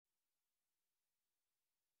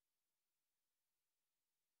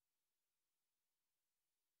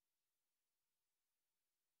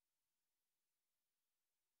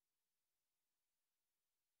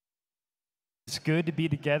It's good to be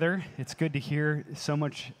together. It's good to hear so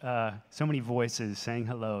many voices saying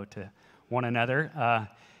hello to one another,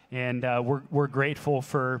 and we're grateful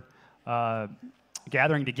for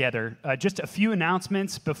gathering together. Just a few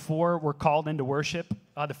announcements before we're called into worship.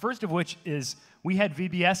 The first of which is we had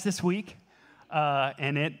VBS this week,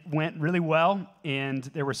 and it went really well. And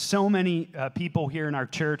there were so many people here in our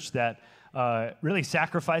church that really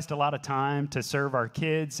sacrificed a lot of time to serve our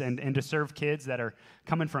kids and to serve kids that are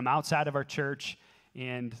coming from outside of our church.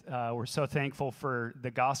 And we're so thankful for the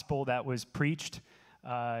gospel that was preached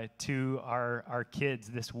to our kids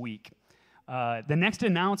this week. The next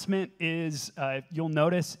announcement is you'll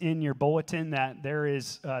notice in your bulletin that there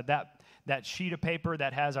is that sheet of paper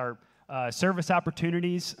that has our service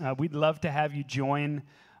opportunities. We'd love to have you join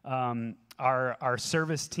our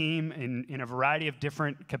service team in a variety of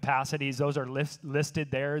different capacities. Those are listed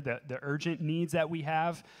there, the urgent needs that we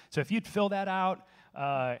have. So if you'd fill that out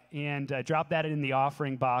and drop that in the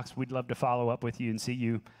offering box, we'd love to follow up with you and see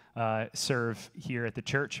you serve here at the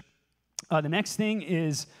church. The next thing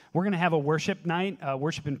is we're going to have a worship night,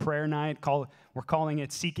 worship and prayer night. We're calling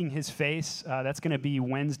it Seeking His Face. That's going to be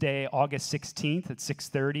Wednesday, August 16th at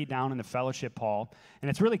 6:30 down in the fellowship hall. And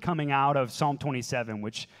it's really coming out of Psalm 27,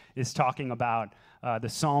 which is talking about the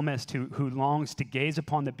psalmist who longs to gaze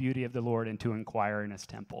upon the beauty of the Lord and to inquire in His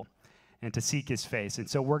temple and to seek His face. And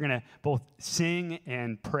so we're going to both sing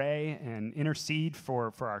and pray and intercede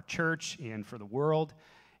for our church and for the world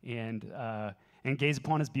and gaze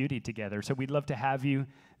upon His beauty together. So we'd love to have you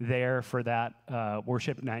there for that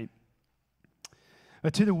worship night.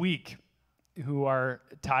 But to the weak who are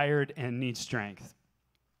tired and need strength,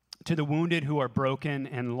 to the wounded who are broken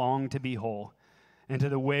and long to be whole, and to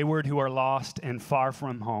the wayward who are lost and far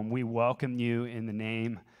from home, we welcome you in the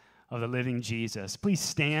name of the living Jesus. Please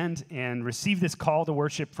stand and receive this call to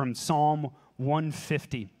worship from Psalm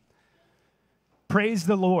 150. Praise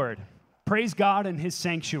the Lord. Praise God in His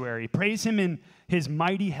sanctuary. Praise Him in His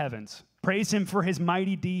mighty heavens. Praise Him for His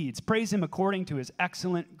mighty deeds. Praise Him according to His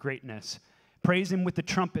excellent greatness. Praise Him with the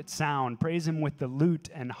trumpet sound. Praise Him with the lute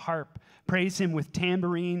and harp. Praise Him with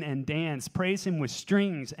tambourine and dance. Praise Him with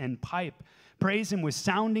strings and pipe. Praise Him with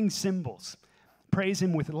sounding cymbals. Praise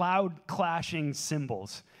Him with loud clashing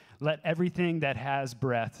cymbals. Let everything that has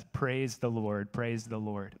breath praise the Lord. Praise the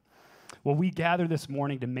Lord. Well, we gather this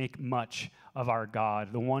morning to make much of our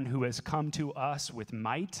God, the one who has come to us with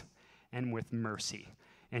might and with mercy.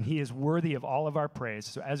 And He is worthy of all of our praise.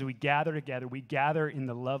 So as we gather together, we gather in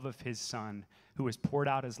the love of His Son, who has poured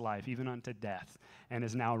out His life even unto death and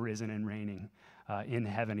is now risen and reigning in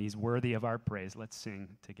heaven. He's worthy of our praise. Let's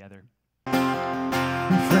sing together.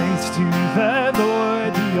 Praise to the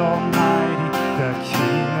Lord, the Almighty, the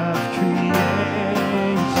King of creation.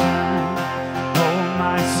 Oh,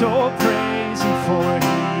 my soul, praise Him, for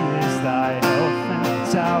He is thy health and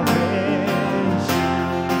salvation.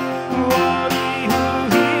 All ye who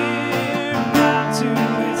hear, bow to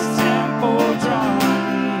His temple, draw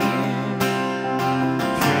near.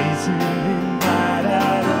 Praise Him in glad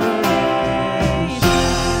adoration.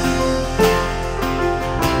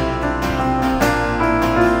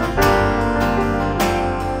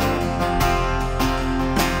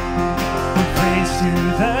 Praise to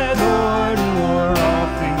the Lord, who o'er all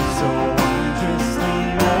things so wondrously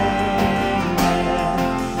reign.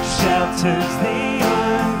 Shelters thee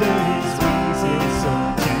under His wings, is so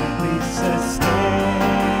gently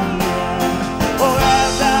sustained. Oh,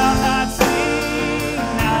 have thou not seen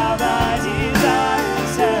how thy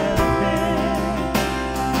desires have been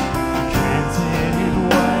granted in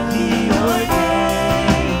what He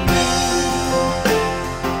ordained?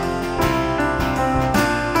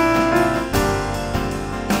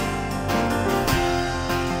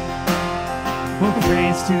 Well,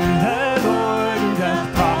 praise to the Lord, who doth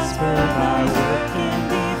prosper thy work and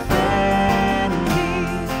defend thee.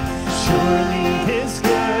 Surely His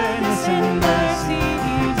goodness and mercy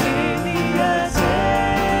do daily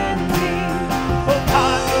attend thee. Oh,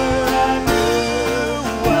 ponder anew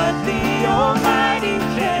what the Almighty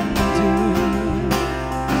can do,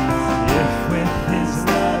 if with His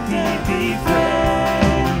love He befriend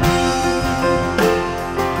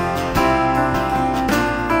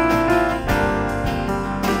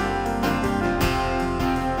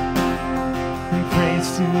Praise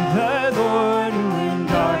to the Lord, who in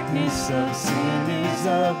darkness of sin is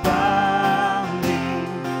abounding,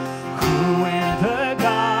 who in the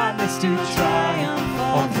godless do triumph,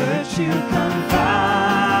 all virtue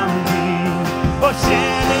confounding. Oh,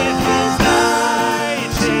 sin in His night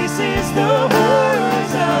chases the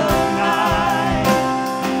horrors of night,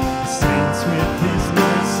 saints with His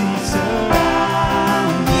mercy surrounding.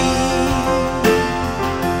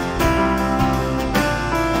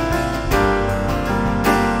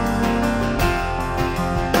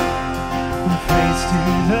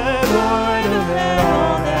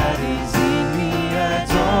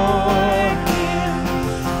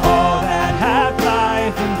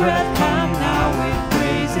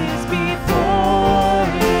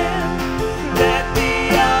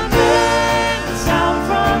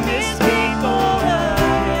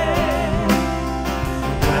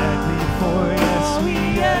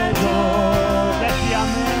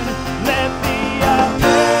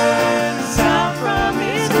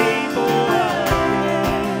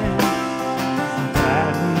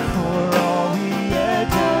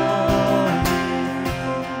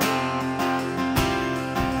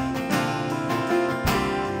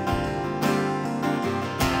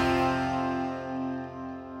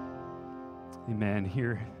 Amen.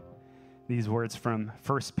 Hear these words from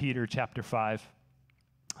 1 Peter chapter 5.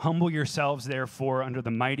 Humble yourselves, therefore, under the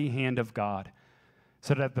mighty hand of God,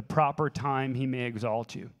 so that at the proper time he may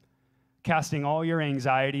exalt you, casting all your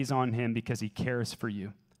anxieties on him because he cares for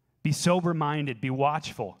you. Be sober-minded, be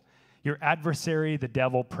watchful. Your adversary, the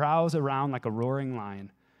devil, prowls around like a roaring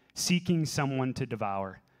lion, seeking someone to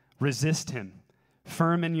devour. Resist him,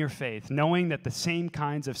 firm in your faith, knowing that the same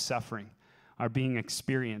kinds of suffering are being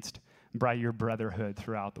experienced by your brotherhood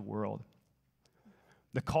throughout the world.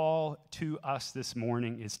 The call to us this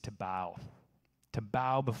morning is to bow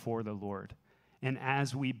before the Lord. And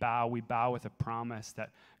as we bow with a promise that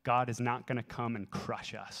God is not going to come and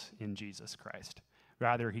crush us in Jesus Christ.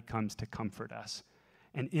 Rather, he comes to comfort us.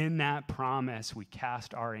 And in that promise, we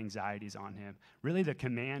cast our anxieties on him. Really, the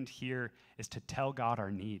command here is to tell God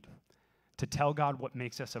our need, to tell God what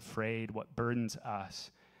makes us afraid, what burdens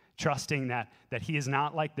us, trusting that he is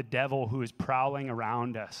not like the devil who is prowling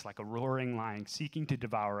around us like a roaring lion, seeking to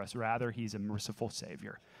devour us. Rather, he's a merciful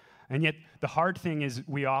Savior. And yet, the hard thing is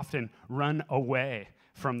we often run away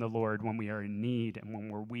from the Lord when we are in need and when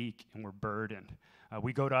we're weak and we're burdened.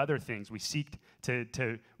 We go to other things. We seek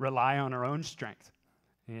to rely on our own strength.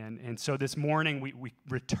 And so this morning, we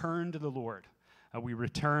return to the Lord. We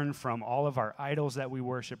return from all of our idols that we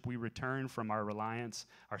worship. We return from our reliance,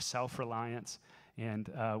 our self-reliance,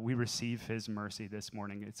 and we receive his mercy this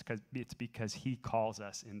morning. It's because he calls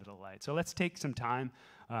us into the light. So let's take some time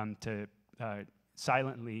to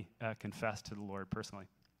silently confess to the Lord personally.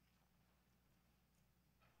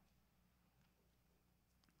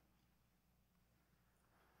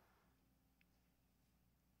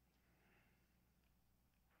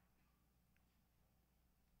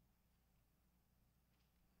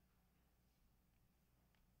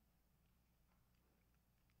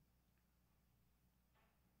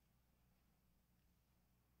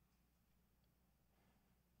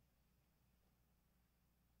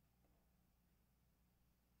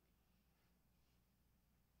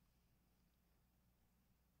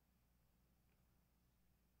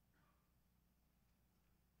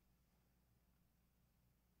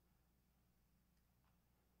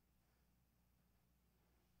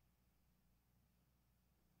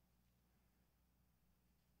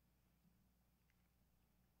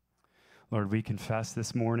 Lord, we confess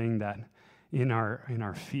this morning that in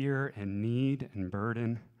our fear and need and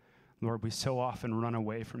burden, Lord, we so often run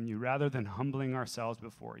away from you rather than humbling ourselves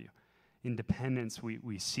before you. Independence,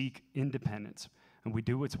 we seek independence, and we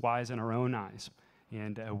do what's wise in our own eyes.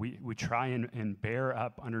 And we try and bear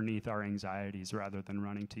up underneath our anxieties rather than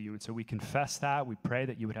running to you. And so we confess that. We pray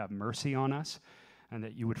that you would have mercy on us and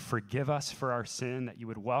that you would forgive us for our sin, that you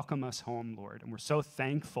would welcome us home, Lord. And we're so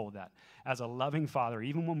thankful that as a loving Father,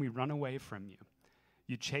 even when we run away from you,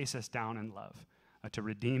 you chase us down in love to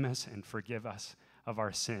redeem us and forgive us of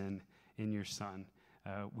our sin in your Son.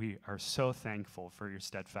 We are so thankful for your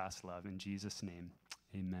steadfast love. In Jesus' name,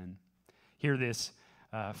 amen. Hear this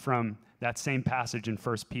from that same passage in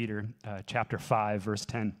 1 Peter chapter 5, verse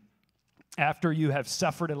 10. After you have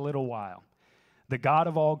suffered a little while, the God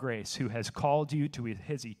of all grace, who has called you to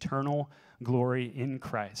his eternal glory in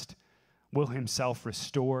Christ, will himself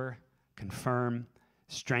restore, confirm,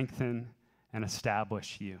 strengthen, and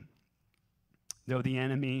establish you. Though the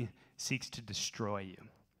enemy seeks to destroy you,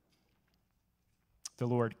 the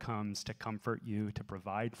Lord comes to comfort you, to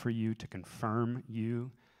provide for you, to confirm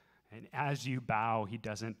you. And as you bow, he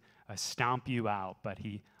doesn't stomp you out, but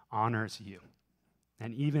he honors you.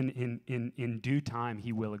 And even in due time,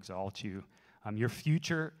 he will exalt you. Your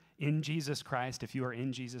future in Jesus Christ, if you are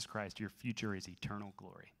in Jesus Christ, your future is eternal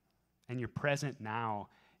glory. And your present now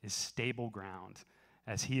is stable ground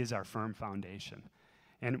as he is our firm foundation.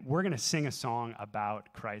 And we're going to sing a song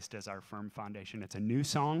about Christ as our firm foundation. It's a new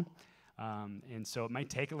song, and so it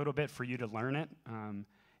might take a little bit for you to learn it.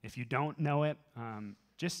 If you don't know it,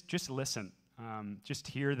 just listen. Just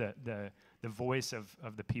hear the voice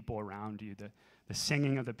of the people around you, the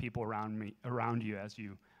singing of the people around you as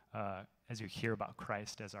you hear about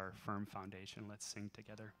Christ as our firm foundation. Let's sing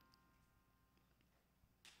together.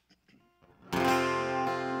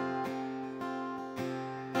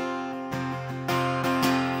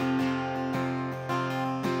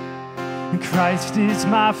 Christ is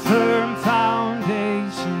my firm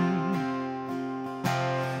foundation,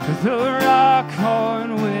 the rock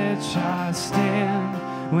on which I stand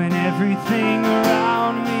when everything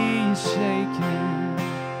around me is shaking.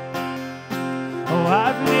 Oh,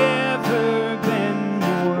 I've never been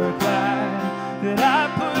more glad that I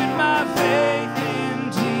put my faith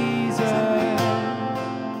in Jesus,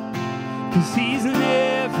 'cause he's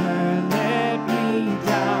never let me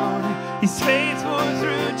down. He's faithful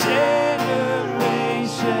through generations.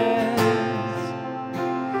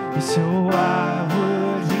 So why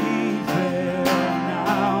would he fail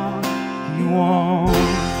now? He won't.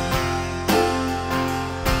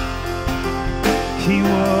 He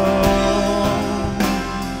won't.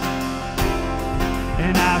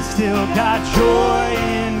 And I've still got joy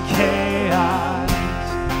in chaos.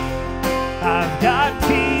 I've got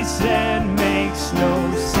peace that makes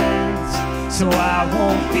no sense. So I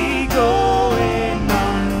won't be going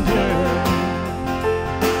under.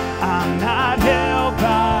 I'm not held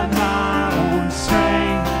by my own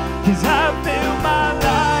strength, 'cause I built my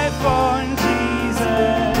life on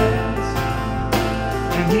Jesus,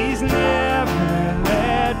 and he's never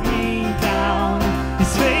let me down.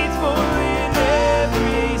 He's faithful in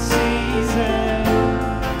every season.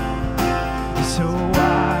 So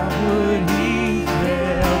why would he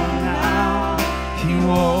fail now? He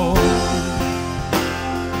won't.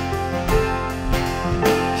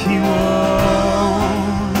 He won't.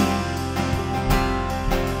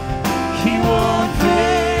 He won't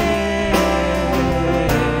fail.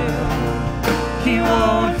 He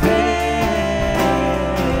won't fail.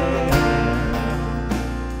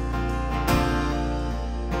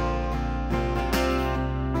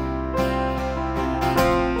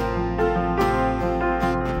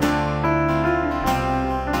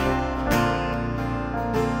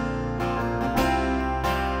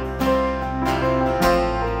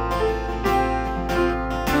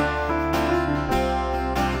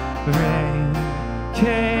 Rain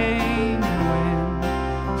came, wind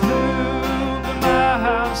blew, but my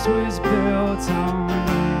house was built on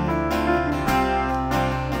you.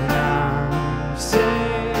 And I'm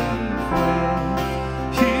safe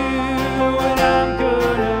with you, and I'm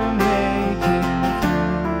gonna make it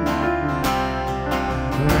through.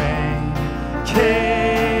 Rain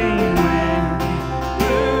came, wind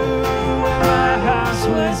blew, and my house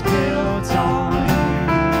was built on you.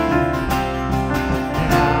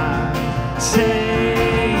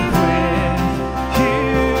 Safe with you,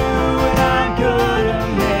 and I'm gonna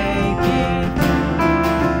make it through.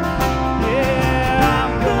 Yeah,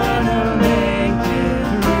 I'm gonna make it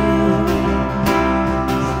through,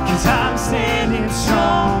 'cause I'm standing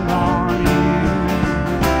strong on you.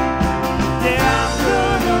 Yeah, I'm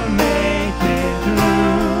gonna make it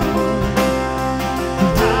through.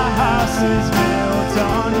 My house is built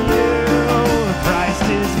on you. Christ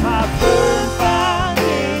is my firm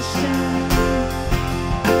foundation,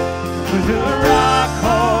 the rock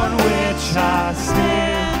on which I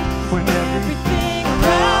stand when everything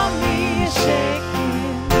around me is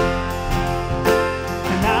shaking.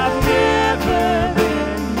 And I've never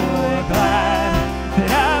been more glad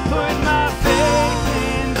that I put my faith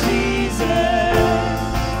in Jesus,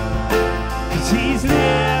 'cause he's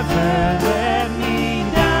never let me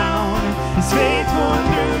down. He's faithful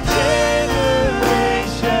through generations.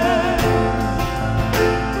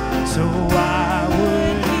 So why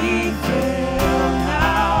would he fail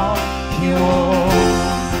now? He won't.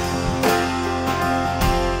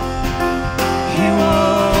 He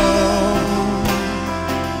won't.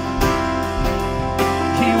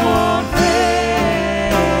 He won't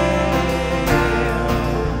fail.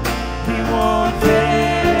 He won't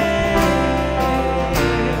fail.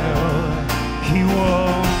 He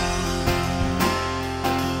won't.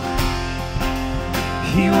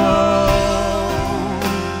 He won't.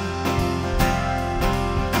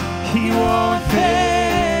 He won't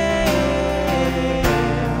fail.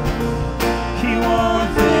 He won't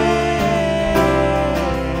fail.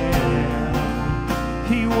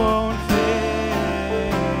 He won't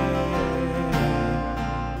fail.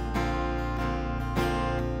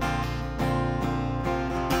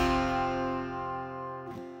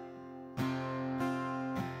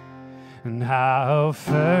 And how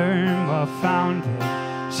firm a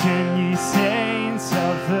foundation, ye saints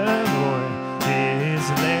of the Lord, is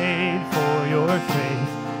laid for your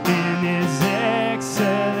faith in his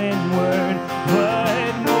excellent word.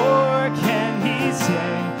 What more can he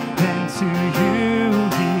say than to you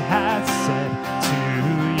he hath said? To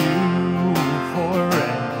you for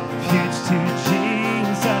refuge to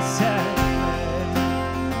Jesus hath led.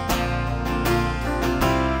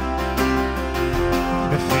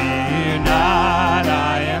 Fear not, I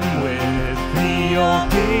am with thee, oh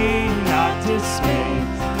be not dismayed,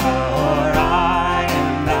 for I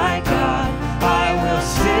am thy God. I will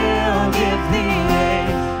still give thee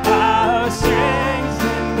aid. I'll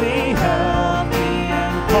strengthen thee, help thee,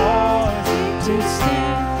 and cause thee to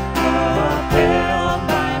stand, upheld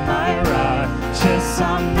by my righteous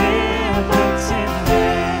omnipotent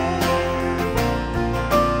hand.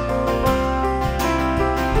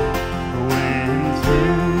 When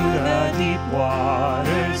through the deep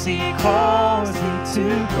waters he calls thee to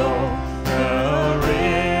go, the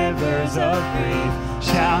river wells of grief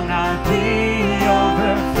shall not be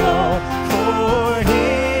overflowed, for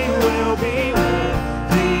he will be with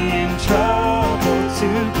thee in trouble to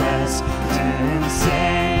bless and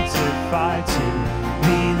sanctify to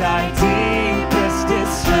be thy deepest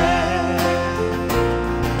distress.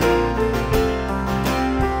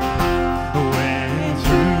 When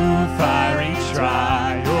through fiery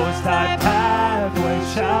trials thy pathway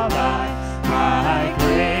shall lie, my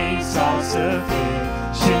grace all sufficient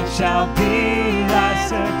shall be thy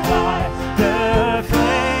supply. The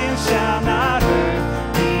flame shall not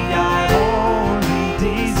hurt thee, I only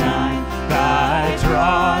design thy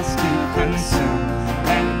dross to consume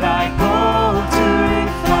and thy gold to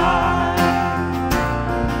refine.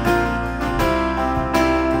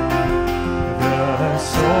 The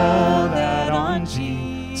soul that on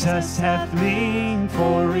Jesus hath leaned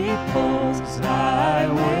for repose, I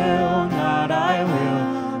will not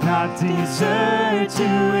desert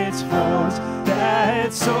to its foes.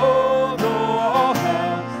 That soul, though all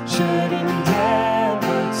hell should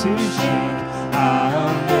endeavor to shake,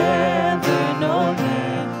 I'll never, no,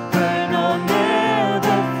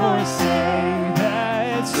 never forsake.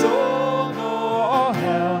 That soul, though all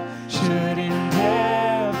hell should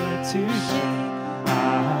endeavor to shake,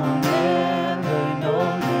 I'll never, no,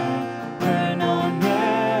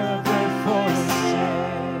 never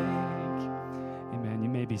forsake. Amen. You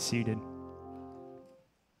may be seated.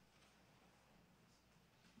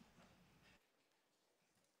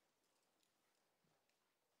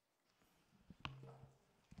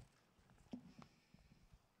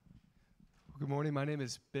 Good morning. My name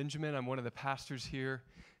is Benjamin. I'm one of the pastors here,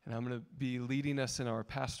 and I'm going to be leading us in our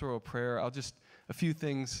pastoral prayer. A few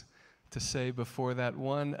things to say before that.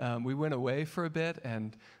 One, we went away for a bit,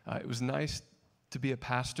 and it was nice to be a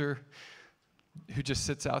pastor who just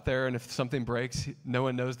sits out there, and if something breaks, no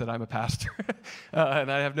one knows that I'm a pastor,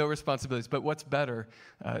 and I have no responsibilities. But what's better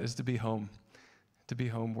is to be home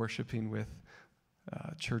worshiping with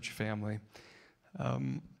church family.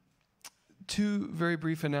 Two very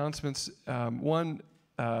brief announcements. One,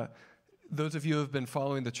 those of you who have been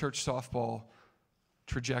following the church softball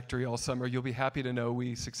trajectory all summer, you'll be happy to know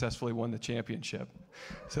we successfully won the championship.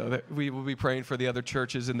 So that we will be praying for the other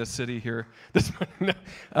churches in the city here this morning,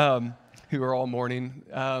 who are all mourning.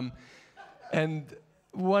 And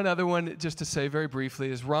one other one, just to say very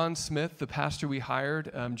briefly, is Ron Smith, the pastor we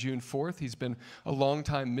hired June 4th. He's been a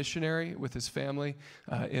longtime missionary with his family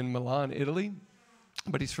in Milan, Italy.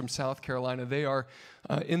 But he's from South Carolina. They are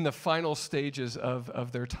in the final stages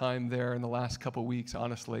of their time there in the last couple weeks,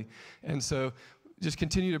 honestly. And so just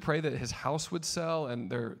continue to pray that his house would sell, and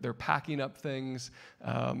they're packing up things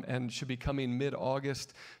and should be coming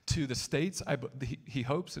mid-August to the States, he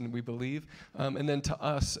hopes and we believe, and then to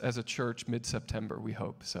us as a church mid-September, we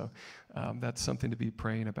hope. So that's something to be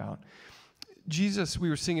praying about. Jesus, we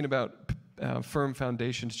were singing about firm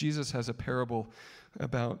foundations. Jesus has a parable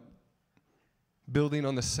about building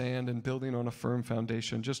on the sand and building on a firm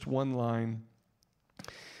foundation. Just one line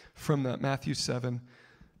from that Matthew 7.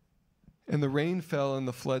 And the rain fell and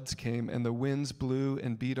the floods came and the winds blew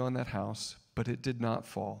and beat on that house, but it did not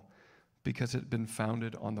fall because it had been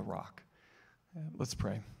founded on the rock. Let's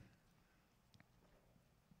pray.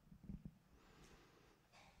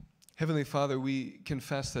 Heavenly Father, we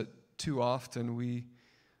confess that too often we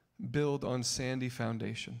build on sandy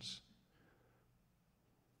foundations.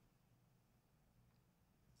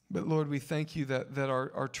 But Lord, we thank you that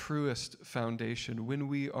our truest foundation, when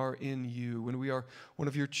we are in you, when we are one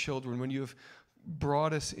of your children, when you have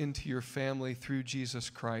brought us into your family through Jesus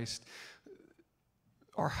Christ,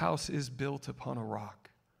 our house is built upon a rock.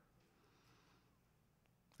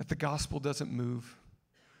 That the gospel doesn't move.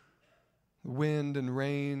 Wind and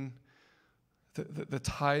rain, the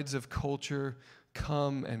tides of culture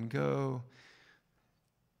come and go,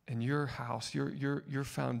 and your house, your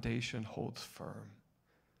foundation holds firm.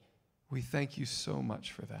 We thank you so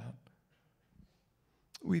much for that.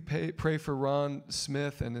 We pray for Ron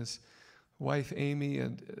Smith and his wife Amy,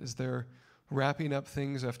 and as they're wrapping up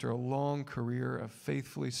things after a long career of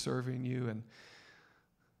faithfully serving you in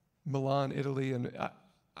Milan, Italy. And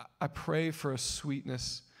I pray for a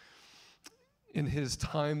sweetness in his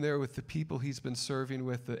time there with the people he's been serving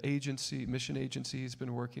with, the mission agency he's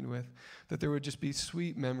been working with, that there would just be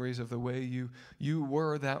sweet memories of the way you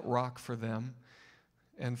were that rock for them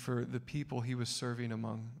and for the people he was serving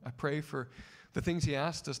among. I pray for the things he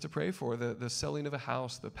asked us to pray for, the selling of a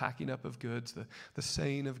house, the packing up of goods, the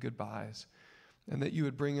saying of goodbyes, and that you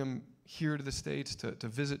would bring him here to the States to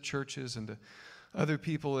visit churches and to other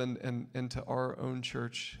people and to our own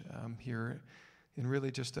church here in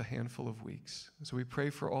really just a handful of weeks. So we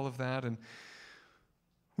pray for all of that, and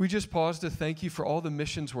We just pause to thank you for all the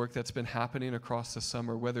missions work that's been happening across the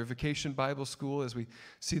summer, whether Vacation Bible School, as we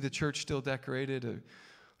see the church still decorated,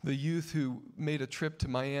 the youth who made a trip to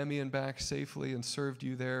Miami and back safely and served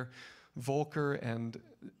you there, Volker and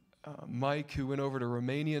Mike, who went over to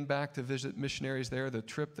Romania and back to visit missionaries there, the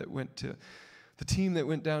team that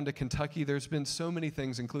went down to Kentucky. There's been so many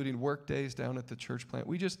things, including work days down at the church plant.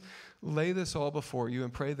 We just lay this all before you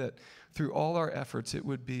and pray that through all our efforts, it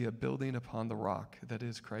would be a building upon the rock that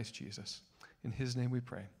is Christ Jesus. In his name we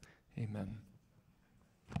pray. Amen.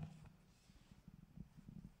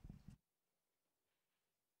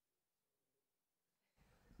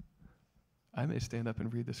 I may stand up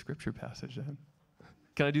and read the scripture passage then.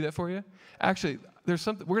 Can I do that for you? Actually, we're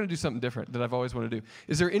going to do something different that I've always wanted to do.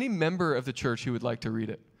 Is there any member of the church who would like to read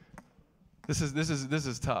it? This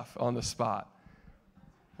is tough on the spot.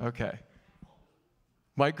 Okay.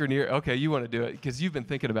 Mike Grenier, okay, you want to do it because you've been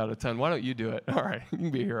thinking about it a ton. Why don't you do it? All right, you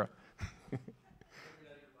can be a hero.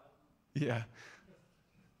 Yeah.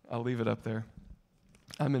 I'll leave it up there.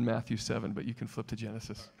 I'm in Matthew 7, but you can flip to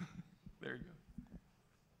Genesis. There you go.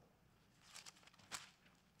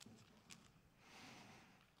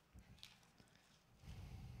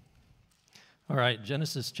 All right,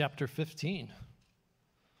 Genesis chapter 15.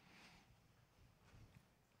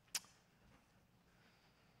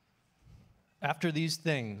 After these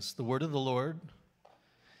things, the word of the Lord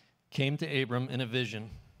came to Abram in a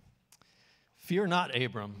vision. Fear not,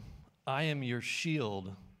 Abram, I am your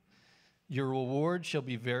shield. Your reward shall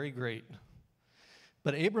be very great.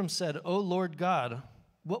 But Abram said, O Lord God,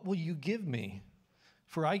 what will you give me?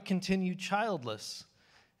 For I continue childless,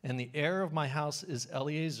 and the heir of my house is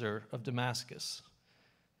Eliezer of Damascus.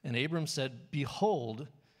 And Abram said, Behold,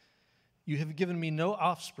 you have given me no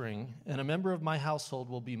offspring, and a member of my household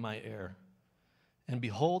will be my heir. And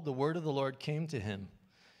behold, the word of the Lord came to him.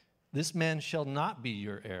 This man shall not be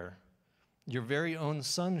your heir. Your very own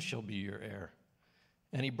son shall be your heir.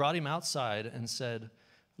 And he brought him outside and said,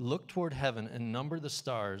 Look toward heaven and number the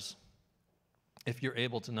stars, if you're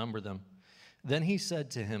able to number them. Then he said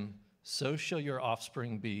to him, So shall your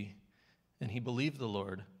offspring be. And he believed the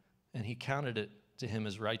Lord, and he counted it to him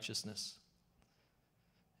as righteousness.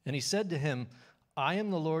 And he said to him, I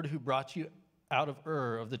am the Lord who brought you out of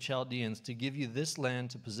Ur of the Chaldeans to give you this land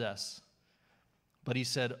to possess. But he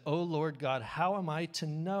said, O Lord God, how am I to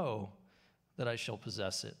know that I shall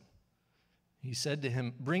possess it? He said to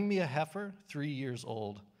him, Bring me a heifer 3 years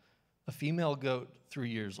old, a female goat 3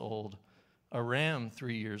 years old, a ram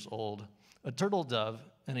 3 years old, a turtle dove,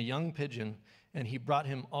 and a young pigeon. And he brought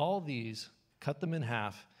him all these, cut them in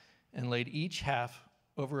half, and laid each half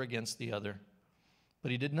over against the other.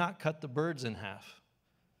 But he did not cut the birds in half.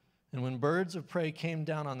 And when birds of prey came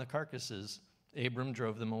down on the carcasses, Abram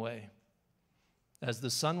drove them away. As the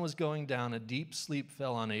sun was going down, a deep sleep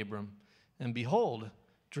fell on Abram, and behold,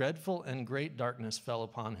 dreadful and great darkness fell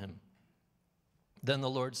upon him. Then the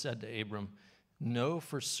Lord said to Abram, Know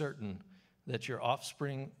for certain that your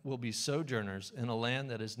offspring will be sojourners in a land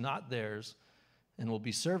that is not theirs, and will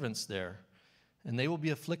be servants there, and they will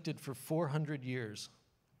be afflicted for 400 years.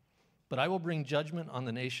 But I will bring judgment on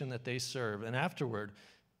the nation that they serve, and afterward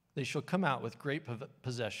they shall come out with great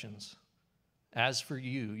possessions. As for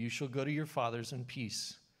you, you shall go to your fathers in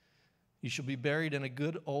peace. You shall be buried in a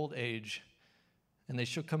good old age, and they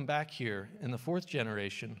shall come back here in the 4th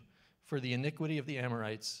generation, for the iniquity of the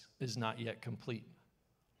Amorites is not yet complete.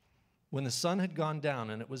 When the sun had gone down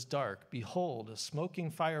and it was dark, behold, a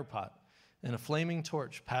smoking firepot and a flaming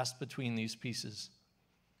torch passed between these pieces.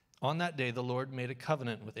 On that day the Lord made a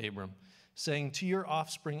covenant with Abram, saying, To your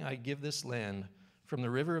offspring I give this land, from the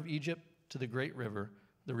river of Egypt to the great river,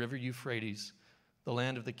 the river Euphrates, the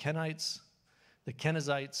land of the Kenites, the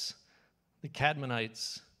Kenizzites, the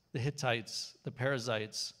Cadmonites, the Hittites, the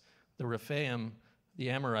Perizzites, the Rephaim, the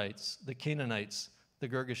Amorites, the Canaanites, the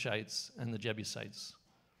Girgashites, and the Jebusites.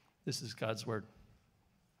 This is God's word.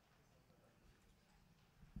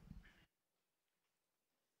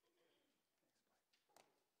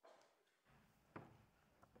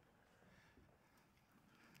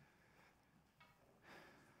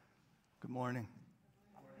 Good morning.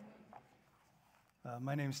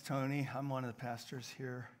 My name's Tony. I'm one of the pastors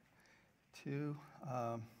here, too.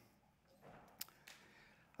 I'm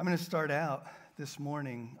going to start out this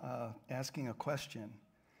morning asking a question.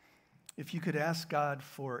 If you could ask God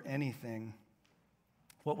for anything,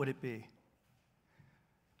 what would it be?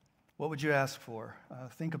 What would you ask for?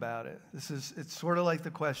 Think about it. It's sort of like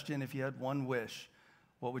the question, if you had one wish,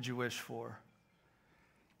 what would you wish for?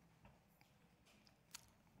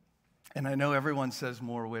 And I know everyone says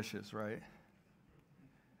more wishes, right?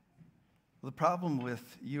 The problem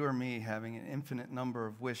with you or me having an infinite number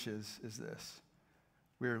of wishes is this: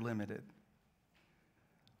 we are limited.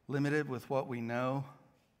 Limited with what we know,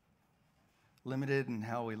 limited in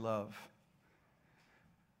how we love.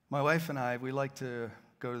 My wife and I, we like to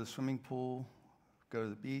go to the swimming pool, go to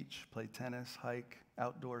the beach, play tennis, hike,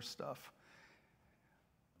 outdoor stuff.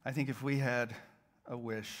 I think if we had a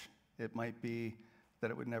wish, it might be that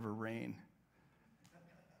it would never rain.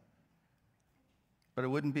 But it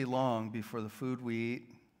wouldn't be long before the food we eat,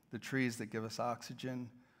 the trees that give us oxygen,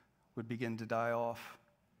 would begin to die off.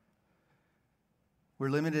 We're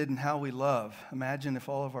limited in how we love. Imagine if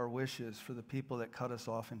all of our wishes for the people that cut us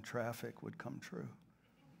off in traffic would come true.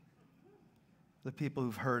 The people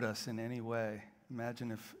who've hurt us in any way. Imagine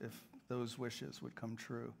if those wishes would come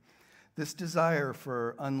true. This desire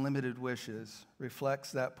for unlimited wishes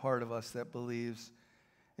reflects that part of us that believes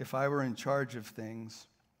if I were in charge of things,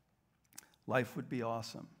 life would be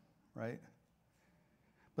awesome, right?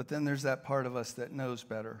 But then there's that part of us that knows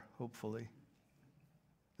better, hopefully,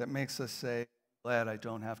 that makes us say, glad I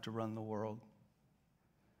don't have to run the world.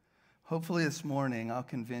 Hopefully this morning I'll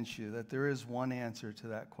convince you that there is one answer to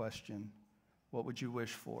that question. What would you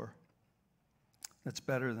wish for? That's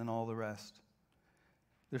better than all the rest.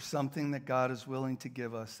 There's something that God is willing to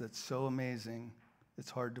give us that's so amazing, it's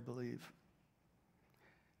hard to believe.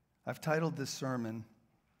 I've titled this sermon,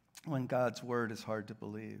 When God's Word is Hard to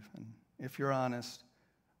Believe. And if you're honest,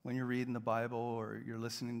 when you're reading the Bible or you're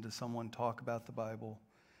listening to someone talk about the Bible,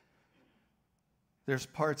 there's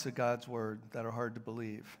parts of God's Word that are hard to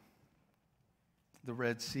believe. The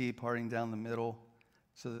Red Sea parting down the middle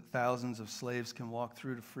so that thousands of slaves can walk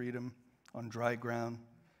through to freedom on dry ground.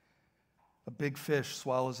 A big fish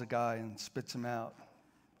swallows a guy and spits him out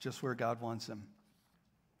just where God wants him.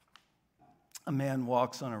 A man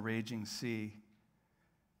walks on a raging sea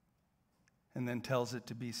and then tells it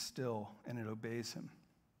to be still, and it obeys him.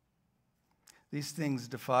 These things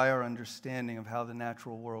defy our understanding of how the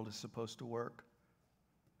natural world is supposed to work.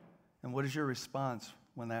 And what is your response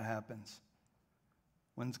when that happens?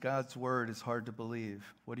 When God's word is hard to believe,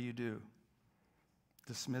 what do?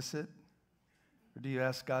 Dismiss it? Or do you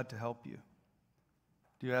ask God to help you?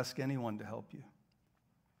 Do you ask anyone to help you?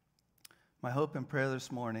 My hope and prayer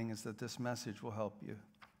this morning is that this message will help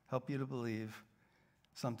you to believe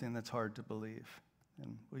something that's hard to believe.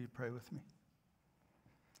 And will you pray with me?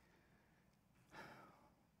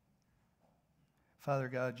 Father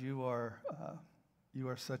God, you are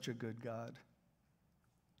such a good God.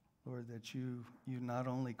 Lord, that you not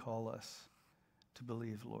only call us to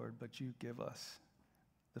believe, Lord, but you give us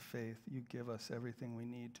the faith. You give us everything we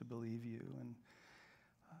need to believe you. And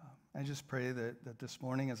I just pray that this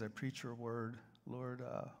morning as I preach your word, Lord,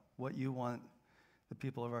 what you want the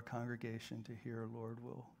people of our congregation to hear, Lord,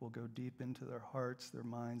 will go deep into their hearts, their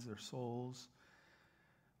minds, their souls.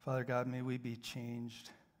 Father God, may we be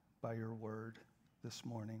changed by your word this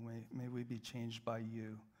morning. May we be changed by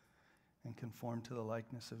you and conform to the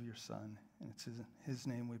likeness of your Son. And it's in his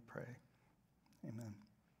name we pray. Amen.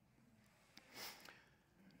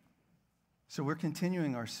 So we're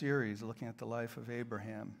continuing our series looking at the life of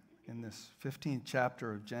Abraham. In this 15th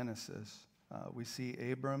chapter of Genesis, we see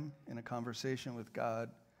Abram in a conversation with God.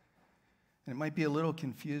 And it might be a little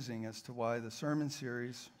confusing as to why the sermon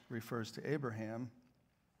series refers to Abraham,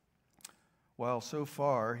 while so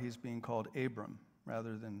far he's being called Abram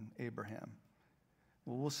rather than Abraham.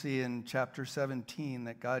 Well, we'll see in chapter 17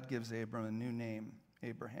 that God gives Abram a new name,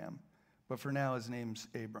 Abraham. But for now, his name's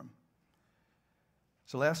Abram.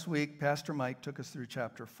 So last week, Pastor Mike took us through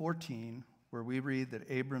chapter 14, where we read that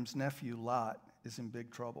Abram's nephew, Lot, is in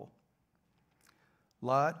big trouble.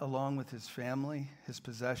 Lot, along with his family, his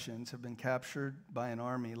possessions, have been captured by an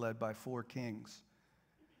army led by 4 kings.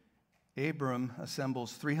 Abram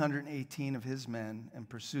assembles 318 of his men and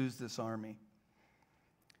pursues this army.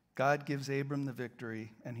 God gives Abram the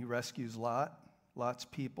victory, and he rescues Lot, Lot's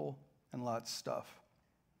people, and Lot's stuff.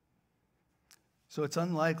 So it's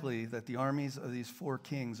unlikely that the armies of these 4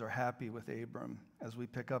 kings are happy with Abram, as we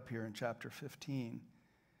pick up here in chapter 15.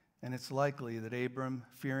 And it's likely that Abram,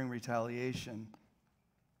 fearing retaliation,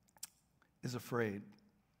 is afraid.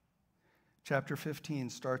 Chapter 15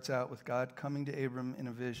 starts out with God coming to Abram in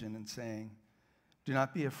a vision and saying, "Do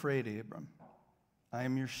not be afraid, Abram. I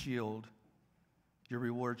am your shield. Your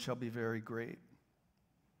reward shall be very great."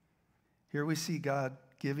 Here we see God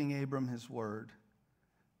giving Abram his word.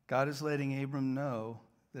 God is letting Abram know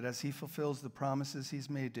that as he fulfills the promises he's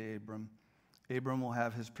made to Abram, Abram will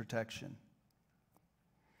have his protection.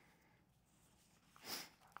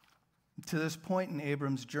 To this point in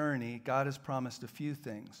Abram's journey, God has promised a few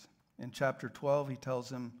things. In chapter 12, he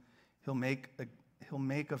tells him he'll make he'll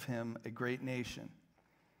make of him a great nation.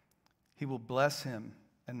 He will bless him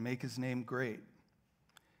and make his name great.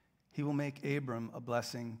 He will make Abram a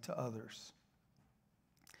blessing to others.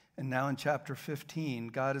 And now in chapter 15,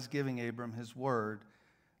 God is giving Abram his word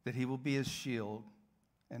that he will be his shield,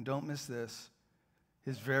 and don't miss this,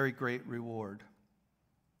 his very great reward.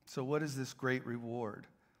 So what is this great reward?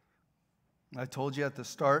 I told you at the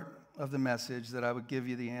start of the message that I would give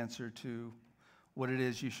you the answer to what it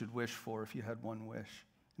is you should wish for if you had one wish.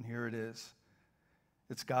 And here it is.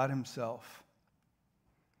 It's God himself.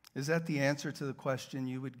 Is that the answer to the question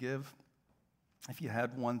you would give if you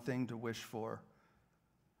had one thing to wish for?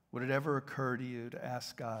 Would it ever occur to you to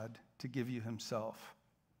ask God to give you himself?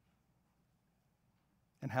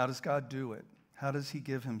 And how does God do it? How does he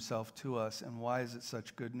give himself to us, and why is it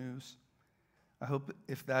such good news? I hope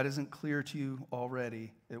if that isn't clear to you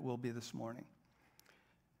already, it will be this morning.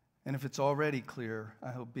 And if it's already clear,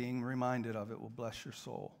 I hope being reminded of it will bless your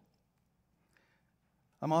soul.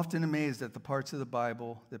 I'm often amazed at the parts of the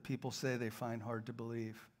Bible that people say they find hard to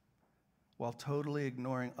believe, while totally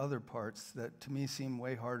ignoring other parts that to me seem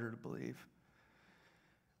way harder to believe.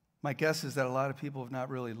 My guess is that a lot of people have not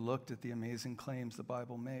really looked at the amazing claims the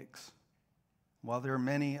Bible makes. While there are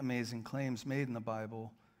many amazing claims made in the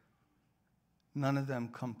Bible, none of them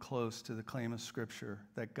come close to the claim of Scripture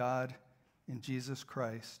that God in Jesus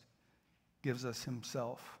Christ gives us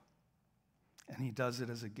himself, and he does it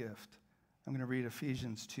as a gift. I'm going to read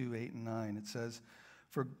Ephesians 2, 8, and 9. It says,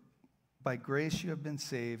 "For by grace you have been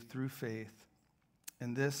saved through faith,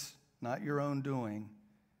 and this, not your own doing,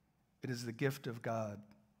 it is the gift of God,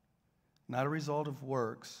 not a result of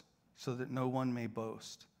works, so that no one may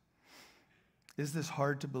boast." Is this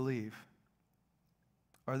hard to believe?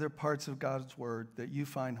 Are there parts of God's word that you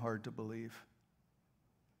find hard to believe?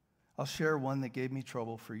 I'll share one that gave me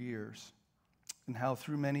trouble for years, and how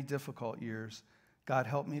through many difficult years, God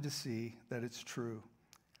helped me to see that it's true.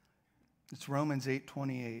 It's Romans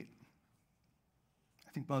 8:28.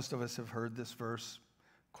 I think most of us have heard this verse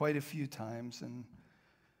quite a few times, and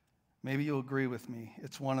maybe you'll agree with me.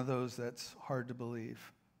 It's one of those that's hard to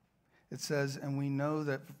believe. It says, "And we know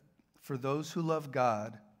that for those who love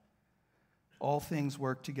God, all things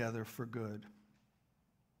work together for good,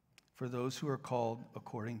 for those who are called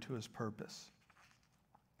according to his purpose."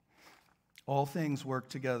 All things work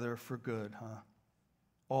together for good, huh?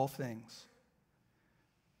 All things.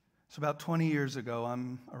 So about 20 years ago,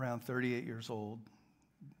 I'm around 38 years old,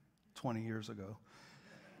 20 years ago.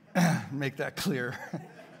 Make that clear.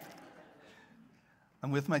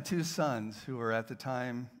 I'm with my two sons, who were at the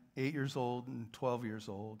time 8 years old and 12 years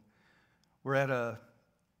old. We're at a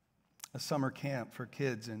summer camp for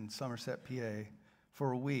kids in Somerset, PA,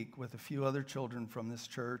 for a week with a few other children from this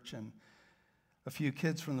church and a few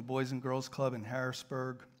kids from the Boys and Girls Club in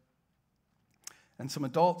Harrisburg, and some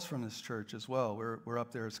adults from this church as well. We're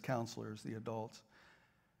up there as counselors, the adults.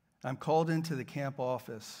 I'm called into the camp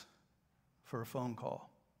office for a phone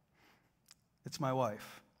call. It's my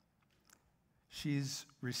wife. She's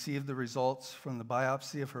received the results from the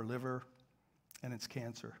biopsy of her liver, and it's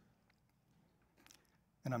cancer.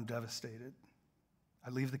 And I'm devastated.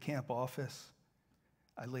 I leave the camp office.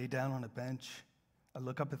 I lay down on a bench. I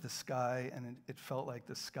look up at the sky, and it felt like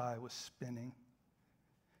the sky was spinning.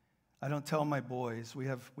 I don't tell my boys. We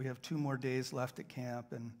have 2 more days left at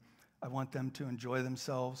camp, and I want them to enjoy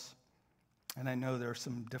themselves. And I know there are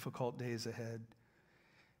some difficult days ahead.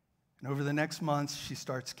 And over the next months, she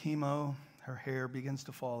starts chemo. Her hair begins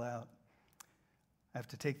to fall out. I have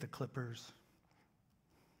to take the clippers.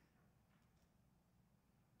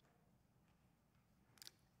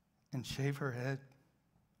 And shave her head.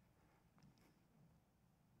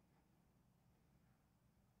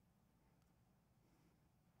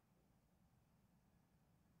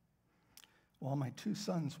 While my two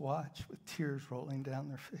sons watch with tears rolling down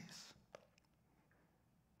their face.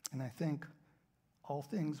 And I think all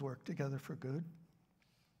things work together for good.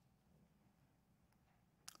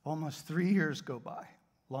 Almost 3 years go by.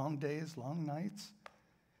 Long days, long nights.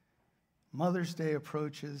 Mother's Day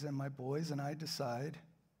approaches, and my boys and I decide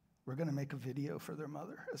we're going to make a video for their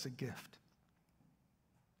mother as a gift.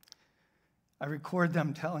 I record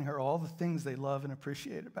them telling her all the things they love and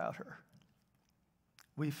appreciate about her.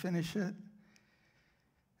 We finish it,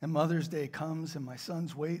 and Mother's Day comes, and my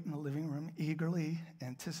sons wait in the living room eagerly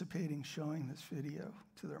anticipating showing this video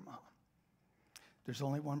to their mom. There's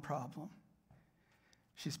only one problem.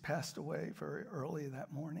 She's passed away very early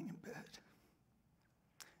that morning in bed.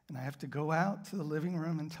 And I have to go out to the living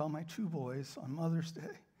room and tell my two boys on Mother's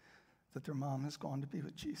Day that their mom has gone to be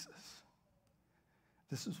with Jesus.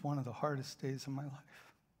 This is one of the hardest days of my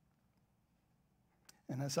life.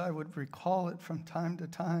 And as I would recall it from time to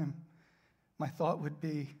time, my thought would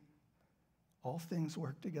be, all things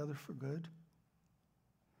work together for good?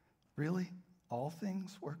 Really? All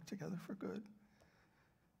things work together for good?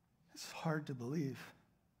 It's hard to believe.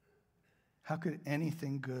 How could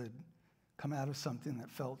anything good come out of something that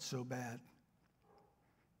felt so bad?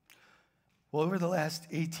 Well, over the last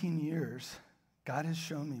 18 years, God has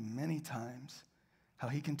shown me many times how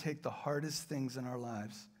he can take the hardest things in our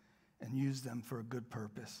lives and use them for a good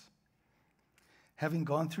purpose. Having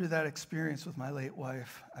gone through that experience with my late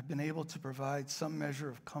wife, I've been able to provide some measure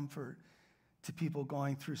of comfort to people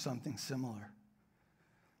going through something similar.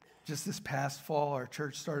 Just this past fall, our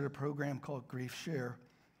church started a program called Grief Share.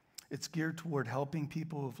 It's geared toward helping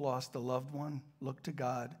people who've lost a loved one look to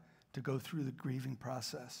God to go through the grieving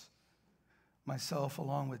process. Myself,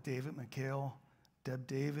 along with David McHale, Deb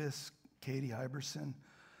Davis, Katie Iverson,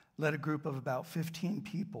 led a group of about 15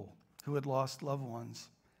 people who had lost loved ones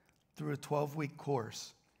through a 12-week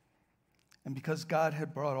course. And because God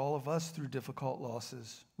had brought all of us through difficult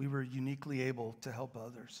losses, we were uniquely able to help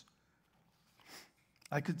others.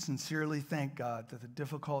 I could sincerely thank God that the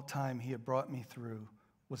difficult time he had brought me through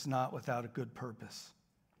was not without a good purpose.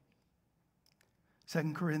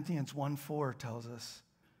 2 Corinthians 1:4 tells us,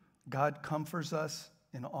 God comforts us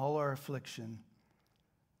in all our affliction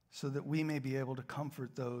so that we may be able to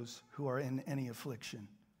comfort those who are in any affliction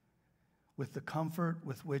with the comfort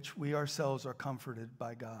with which we ourselves are comforted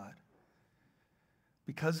by God.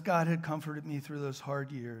 Because God had comforted me through those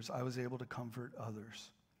hard years, I was able to comfort others.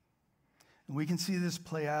 And we can see this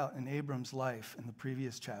play out in Abram's life in the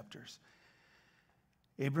previous chapters.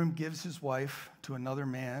 Abram gives his wife to another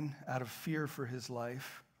man out of fear for his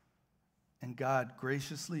life, and God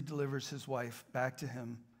graciously delivers his wife back to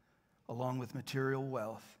him along with material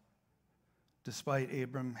wealth, despite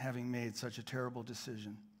Abram having made such a terrible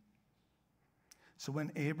decision. So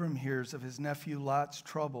when Abram hears of his nephew Lot's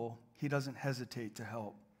trouble, he doesn't hesitate to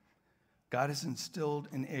help. God has instilled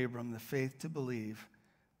in Abram the faith to believe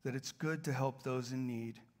that it's good to help those in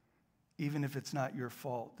need, even if it's not your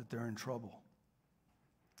fault that they're in trouble.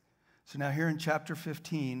 So now here in chapter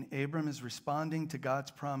 15, Abram is responding to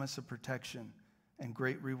God's promise of protection and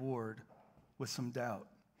great reward with some doubt.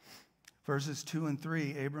 Verses 2 and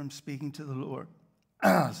 3, Abram speaking to the Lord,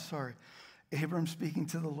 Abram speaking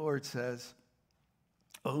to the Lord says,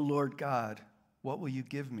 O Lord God, what will you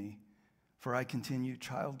give me? For I continue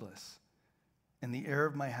childless. And the heir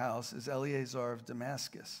of my house is Eleazar of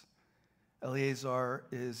Damascus. Eleazar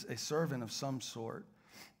is a servant of some sort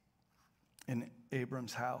in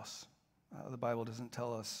Abram's house. The Bible doesn't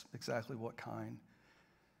tell us exactly what kind.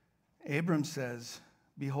 Abram says,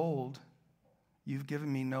 Behold, you've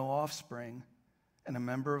given me no offspring, and a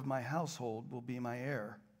member of my household will be my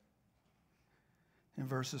heir. In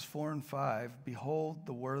verses 4 and 5, Behold,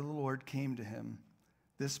 the word of the Lord came to him.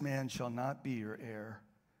 This man shall not be your heir.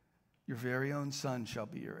 Your very own son shall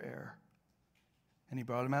be your heir. And he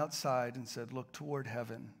brought him outside and said, Look toward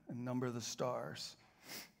heaven and number the stars.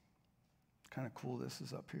 Kind of cool this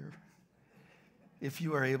is up here. If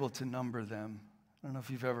you are able to number them. I don't know if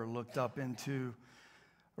you've ever looked up into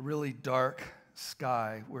a really dark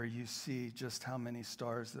sky where you see just how many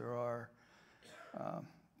stars there are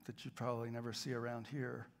that you probably never see around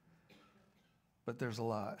here. But there's a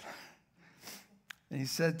lot. And he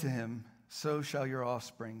said to him, So shall your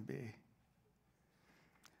offspring be.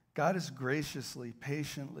 God is graciously,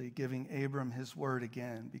 patiently giving Abram his word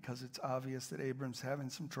again because it's obvious that Abram's having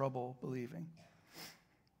some trouble believing.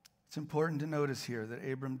 It's important to notice here that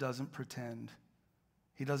Abram doesn't pretend.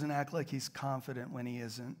 He doesn't act like he's confident when he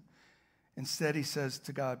isn't. Instead, he says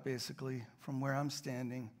to God, basically, from where I'm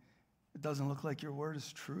standing, it doesn't look like your word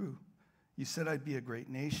is true. You said I'd be a great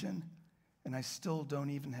nation, and I still don't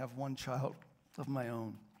even have one child of my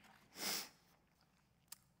own.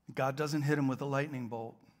 God doesn't hit him with a lightning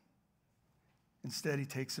bolt. Instead, he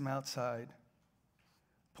takes him outside,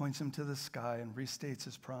 points him to the sky, and restates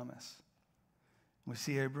his promise. We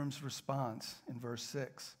see Abram's response in verse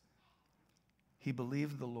 6. He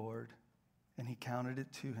believed the Lord, and he counted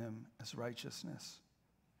it to him as righteousness.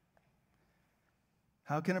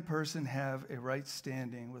 How can a person have a right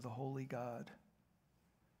standing with a holy God?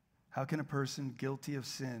 How can a person guilty of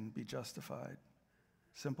sin be justified?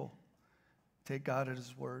 Simple. Take God at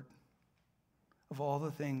his word. Of all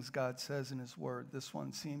the things God says in his word, this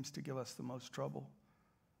one seems to give us the most trouble.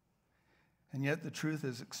 And yet the truth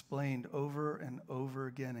is explained over and over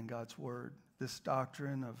again in God's word. This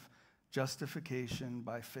doctrine of justification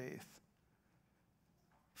by faith.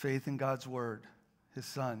 Faith in God's word, his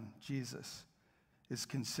son, Jesus, is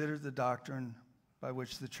considered the doctrine by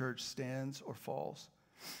which the church stands or falls.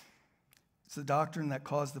 It's the doctrine that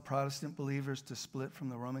caused the Protestant believers to split from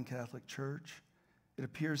the Roman Catholic Church. It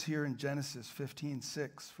appears here in Genesis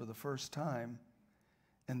 15:6 for the first time,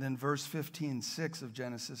 and then verse 15:6 of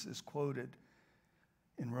Genesis is quoted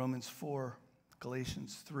in Romans 4,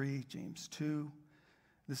 Galatians 3, James 2.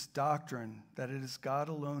 This doctrine that it is God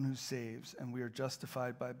alone who saves and we are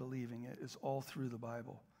justified by believing it is all through the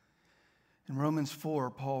Bible. In Romans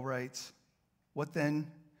 4, Paul writes, "What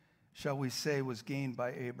then shall we say was gained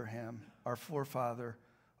by Abraham, our forefather,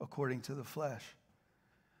 according to the flesh?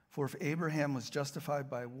 For if Abraham was justified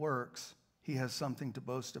by works, he has something to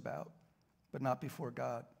boast about, but not before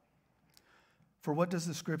God. For what does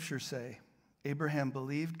the scripture say? Abraham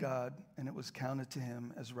believed God, and it was counted to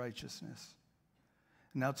him as righteousness.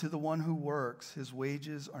 Now to the one who works, his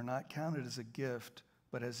wages are not counted as a gift,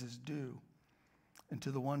 but as his due. And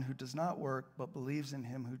to the one who does not work, but believes in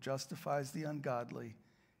him who justifies the ungodly,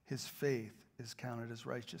 his faith is counted as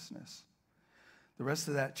righteousness." The rest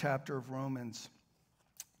of that chapter of Romans,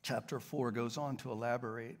 chapter 4, goes on to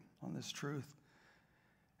elaborate on this truth.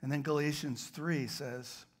 And then Galatians 3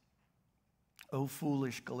 says, "O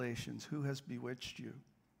foolish Galatians, who has bewitched you?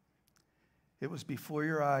 It was before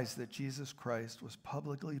your eyes that Jesus Christ was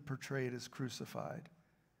publicly portrayed as crucified.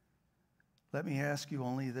 Let me ask you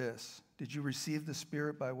only this. Did you receive the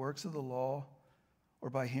Spirit by works of the law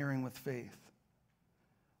or by hearing with faith?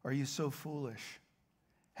 Are you so foolish?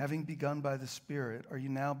 Having begun by the Spirit, are you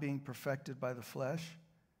now being perfected by the flesh?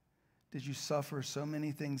 Did you suffer so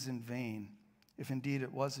many things in vain, if indeed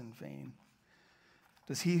it was in vain?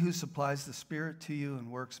 Does he who supplies the Spirit to you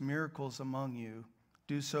and works miracles among you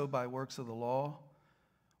do so by works of the law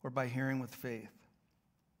or by hearing with faith?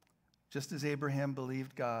 Just as Abraham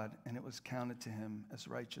believed God, and it was counted to him as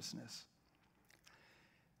righteousness."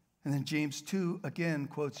 And then James 2 again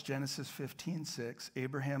quotes Genesis 15:6.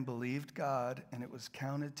 Abraham believed God, and it was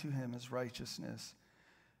counted to him as righteousness.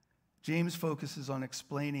 James focuses on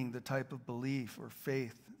explaining the type of belief or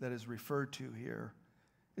faith that is referred to here.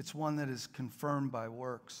 It's one that is confirmed by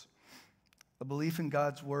works. A belief in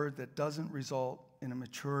God's word that doesn't result in a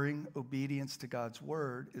maturing obedience to God's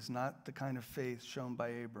word is not the kind of faith shown by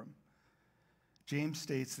Abram. James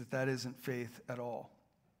states that that isn't faith at all.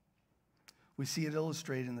 We see it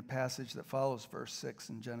illustrated in the passage that follows verse 6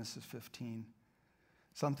 in Genesis 15,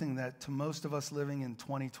 something that to most of us living in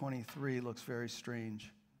 2023 looks very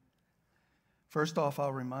strange. First off,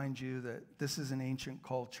 I'll remind you that this is an ancient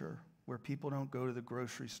culture where people don't go to the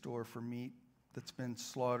grocery store for meat that's been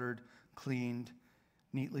slaughtered, cleaned,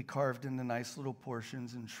 neatly carved into nice little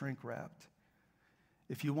portions and shrink wrapped.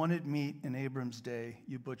 If you wanted meat in Abram's day,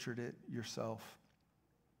 you butchered it yourself.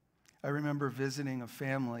 I remember visiting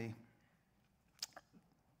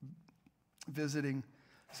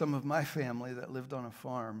some of my family that lived on a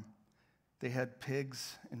farm. They had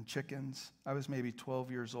pigs and chickens. I was maybe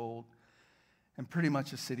 12 years old and pretty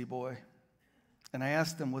much a city boy. And I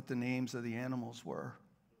asked them what the names of the animals were.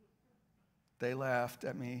 They laughed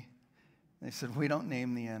at me. They said, "We don't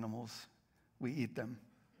name the animals, we eat them."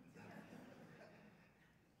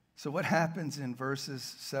 So what happens in verses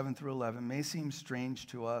 7 through 11 may seem strange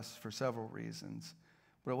to us for several reasons,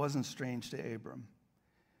 but it wasn't strange to Abram.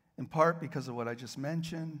 In part because of what I just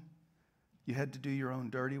mentioned, you had to do your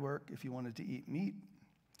own dirty work if you wanted to eat meat.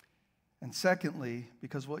 And secondly,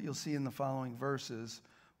 because what you'll see in the following verses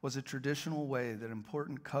was a traditional way that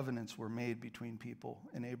important covenants were made between people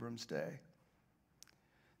in Abram's day.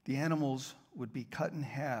 The animals would be cut in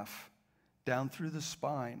half down through the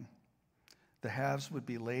spine. The halves would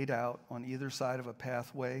be laid out on either side of a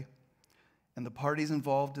pathway, and the parties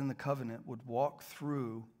involved in the covenant would walk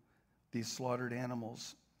through these slaughtered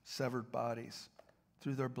animals' severed bodies,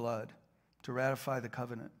 through their blood, to ratify the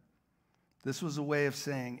covenant. This was a way of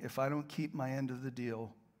saying, if I don't keep my end of the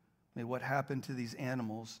deal, may what happened to these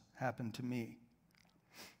animals happen to me.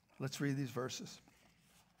 Let's read these verses.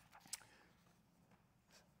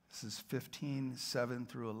 This is 15, 7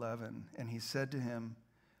 through 11. And he said to him,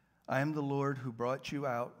 "I am the Lord who brought you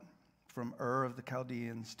out from Ur of the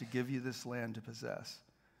Chaldeans to give you this land to possess."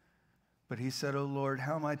 But he said, "O Lord,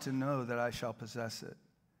 how am I to know that I shall possess it?"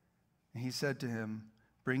 And he said to him,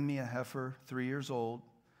 "Bring me a heifer 3 years old,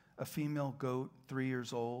 a female goat 3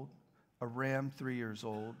 years old, a ram 3 years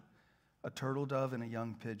old, a turtle dove, and a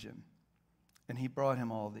young pigeon." And he brought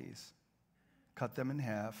him all these, cut them in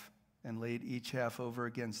half, and laid each half over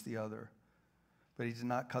against the other. But he did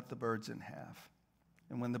not cut the birds in half.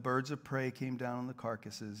 And when the birds of prey came down on the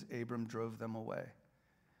carcasses, Abram drove them away.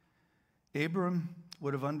 Abram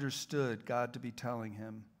would have understood God to be telling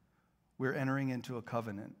him, we're entering into a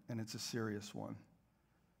covenant, and it's a serious one.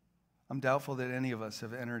 I'm doubtful that any of us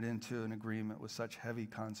have entered into an agreement with such heavy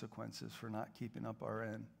consequences for not keeping up our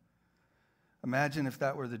end. Imagine if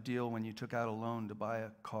that were the deal when you took out a loan to buy a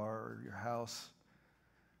car or your house,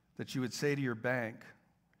 that you would say to your bank,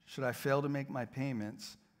 should I fail to make my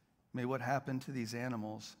payments, may what happened to these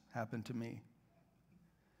animals happen to me.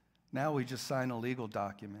 Now we just sign a legal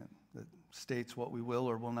document that states what we will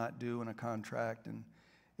or will not do in a contract, and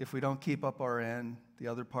if we don't keep up our end, the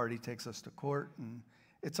other party takes us to court, and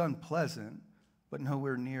it's unpleasant, but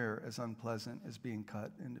nowhere near as unpleasant as being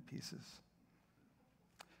cut into pieces.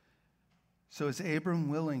 So is Abram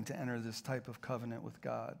willing to enter this type of covenant with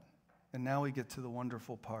God? And now we get to the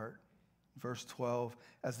wonderful part. Verse 12,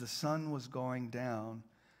 as the sun was going down,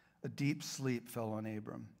 a deep sleep fell on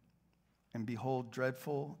Abram. And behold,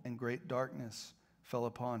 dreadful and great darkness fell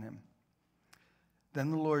upon him.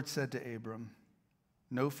 Then the Lord said to Abram,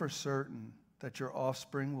 know for certain that your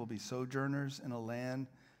offspring will be sojourners in a land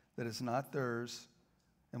that is not theirs,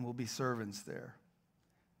 and will be servants there.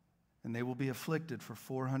 And they will be afflicted for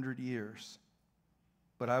 400 years.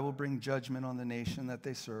 But I will bring judgment on the nation that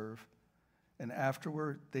they serve, and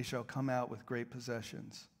afterward they shall come out with great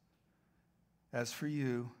possessions. As for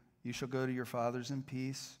you, you shall go to your fathers in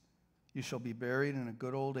peace. You shall be buried in a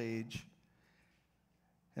good old age,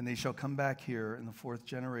 and they shall come back here in the 4th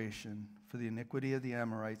generation, for the iniquity of the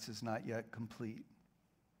Amorites is not yet complete.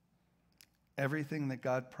 Everything that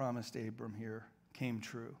God promised Abram here came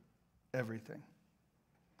true. Everything.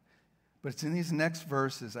 But it's in these next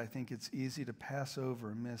verses, I think it's easy to pass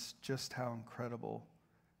over and miss just how incredible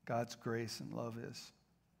God's grace and love is.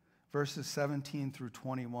 Verses 17 through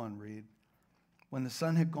 21 read, when the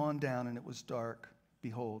sun had gone down and it was dark,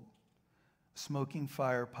 behold, a smoking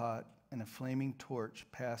fire pot and a flaming torch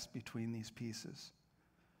passed between these pieces.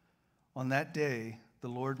 On that day, the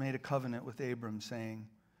Lord made a covenant with Abram, saying,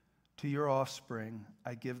 to your offspring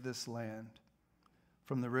I give this land,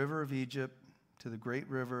 from the river of Egypt to the great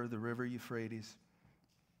river, the river Euphrates,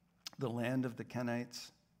 the land of the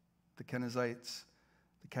Kenites, the Kenizzites,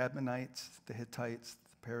 the Cadmonites, the Hittites,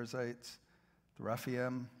 the Perizzites, the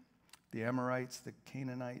Rephaim, the Amorites, the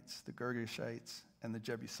Canaanites, the Girgashites, and the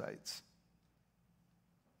Jebusites.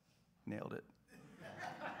 Nailed it.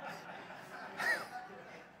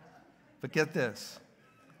 But get this.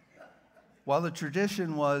 While the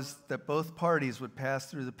tradition was that both parties would pass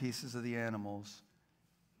through the pieces of the animals,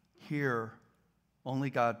 here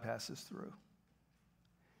only God passes through.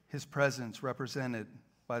 His presence represented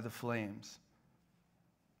by the flames,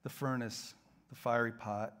 the furnace, the fiery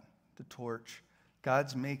pot, the torch.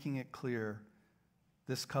 God's making it clear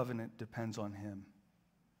this covenant depends on him,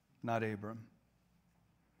 not Abram.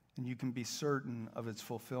 And you can be certain of its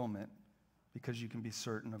fulfillment because you can be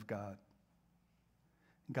certain of God.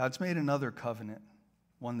 God's made another covenant,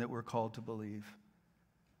 one that we're called to believe.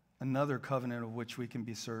 Another covenant of which we can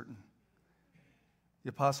be certain.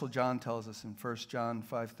 The Apostle John tells us in 1 John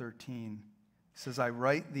 5:13, he says, I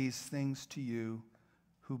write these things to you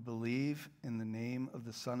who believe in the name of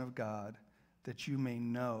the Son of God, that you may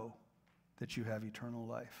know that you have eternal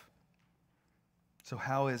life. So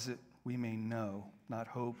how is it we may know, not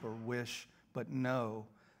hope or wish, but know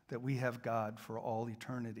that we have God for all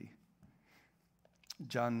eternity?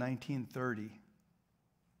 John 19:30,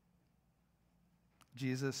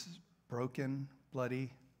 Jesus' broken,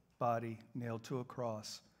 bloody body nailed to a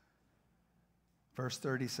cross. Verse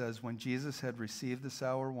 30 says, when Jesus had received the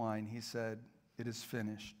sour wine, he said, it is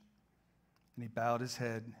finished. And he bowed his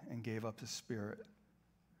head and gave up his spirit.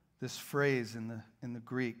 This phrase in the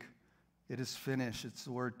Greek, it is finished, it's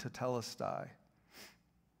the word tetelestai.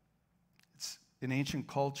 It's in ancient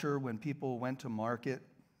culture when people went to market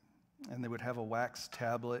and they would have a wax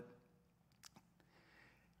tablet.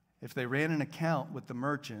 If they ran an account with the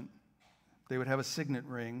merchant, they would have a signet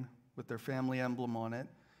ring with their family emblem on it,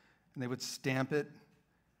 and they would stamp it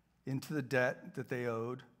into the debt that they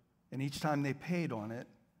owed, and each time they paid on it,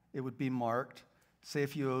 it would be marked. Say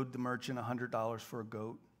if you owed the merchant $100 for a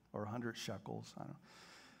goat, or 100 shekels, I don't know.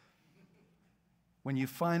 When you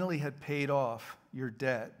finally had paid off your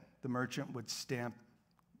debt, the merchant would stamp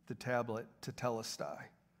the tablet tetelestai,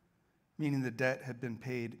 meaning the debt had been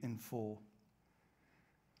paid in full.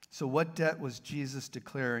 So what debt was Jesus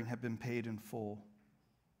declaring had been paid in full?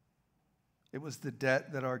 It was the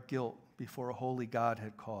debt that our guilt before a holy God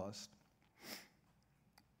had caused.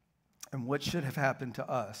 And what should have happened to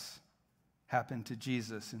us happened to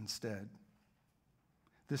Jesus instead.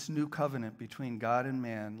 This new covenant between God and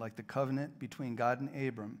man, like the covenant between God and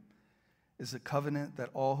Abram, is a covenant that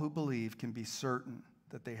all who believe can be certain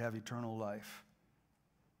that they have eternal life.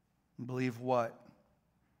 And believe what?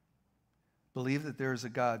 Believe that there is a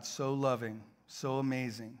God so loving, so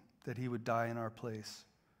amazing, that he would die in our place,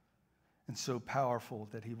 and so powerful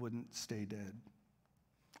that he wouldn't stay dead.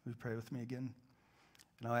 Will you pray with me again?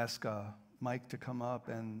 And I'll ask Mike to come up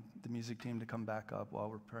and the music team to come back up while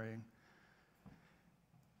we're praying.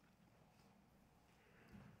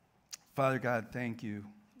 Father God, thank you,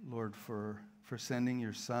 Lord, for sending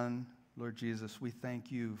your Son. Lord Jesus, we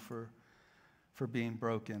thank you for being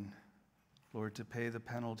broken, Lord, to pay the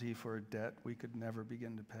penalty for a debt we could never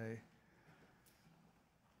begin to pay.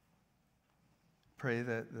 Pray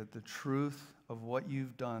that the truth of what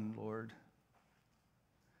you've done, Lord,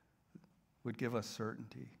 would give us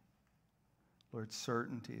certainty. Lord,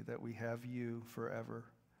 certainty that we have you forever,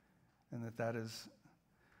 and that is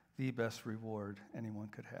the best reward anyone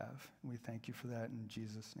could have. And we thank you for that in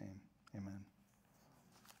Jesus' name. Amen.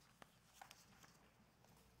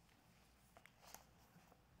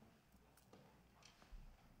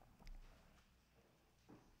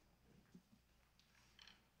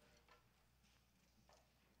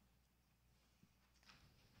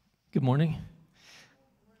 Good morning.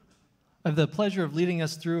 I have the pleasure of leading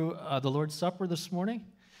us through the Lord's Supper this morning.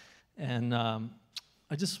 And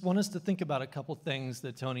I just want us to think about a couple things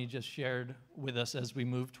that Tony just shared with us as we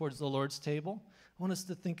move towards the Lord's table. I want us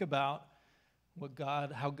to think about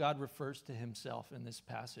how God refers to himself in this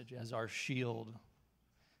passage as our shield.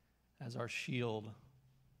 As our shield.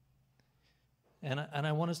 And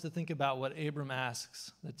I want us to think about what Abram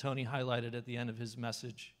asks that Tony highlighted at the end of his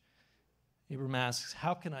message. Abram asks,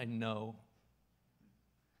 how can I know?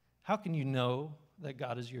 How can you know that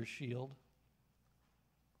God is your shield?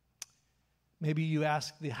 Maybe you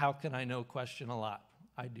ask the how can I know question a lot.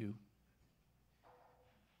 I do.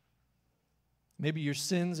 Maybe your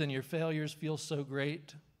sins and your failures feel so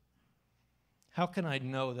great. How can I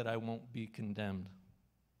know that I won't be condemned?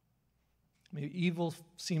 Maybe evil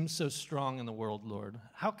seems so strong in the world, Lord.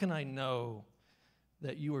 How can I know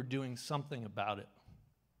that you are doing something about it?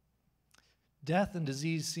 Death and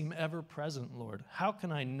disease seem ever present, Lord. How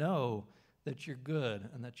can I know that you're good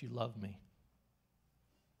and that you love me?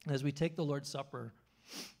 As we take the Lord's Supper,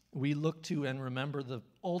 we look to and remember the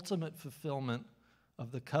ultimate fulfillment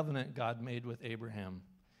of the covenant God made with Abraham.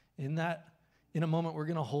 In a moment, we're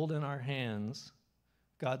going to hold in our hands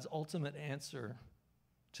God's ultimate answer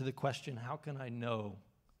to the question, how can I know,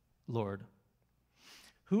 Lord?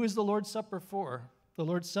 Who is the Lord's Supper for? The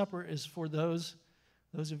Lord's Supper is for those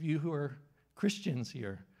of you who are Christians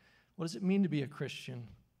here. What does it mean to be a Christian?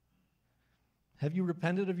 Have you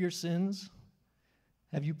repented of your sins?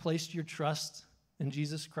 Have you placed your trust in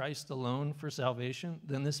Jesus Christ alone for salvation?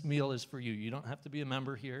 Then this meal is for you. You don't have to be a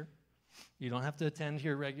member here. You don't have to attend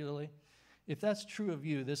here regularly. If that's true of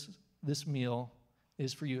you, this meal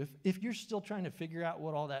is for you. If you're still trying to figure out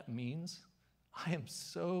what all that means, I am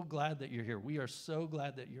so glad that you're here. We are so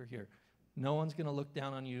glad that you're here. No one's going to look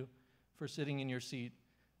down on you for sitting in your seat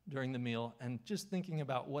during the meal and just thinking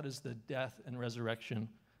about what does the death and resurrection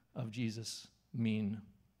of Jesus mean.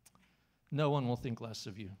 No one will think less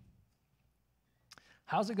of you.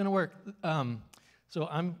 How's it going to work? So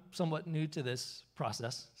I'm somewhat new to this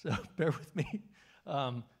process, so bear with me.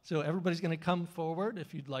 So everybody's going to come forward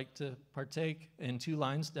if you'd like to partake in 2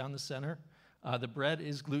 lines down the center. The bread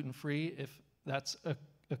is gluten-free if that's a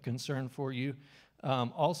concern for you.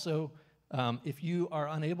 Also, if you are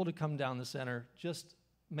unable to come down the center, just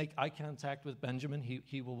make eye contact with Benjamin.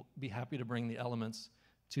 He will be happy to bring the elements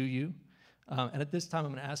to you. And at this time,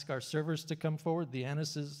 I'm going to ask our servers to come forward, the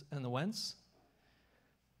Annises and the Wentz.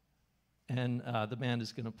 And the band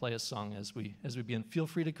is going to play a song as we begin. Feel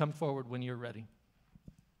free to come forward when you're ready.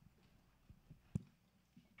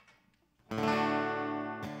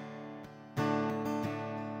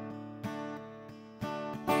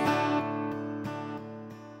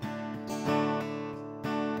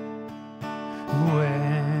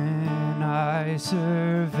 When I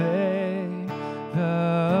survey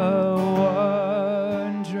the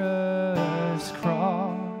wondrous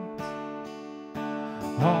cross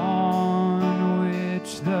on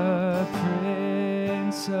which the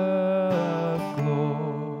Prince of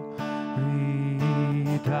Glory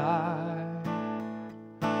died,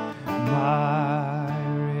 my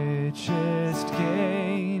richest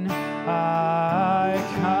gain I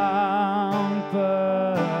count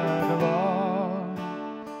but loss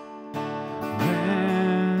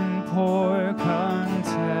when pour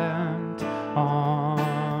contempt on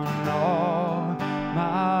all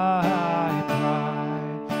my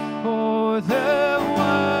pride. Oh, the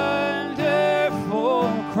wonderful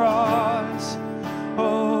cross,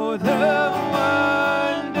 oh, the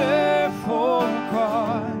wonderful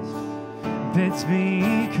cross bids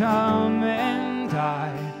me come and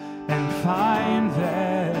die and find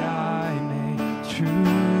that I may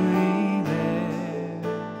truly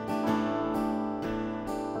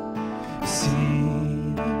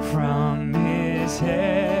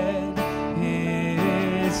head,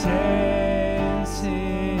 his hands,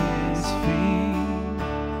 his feet.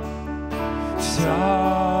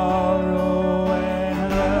 Sorrow and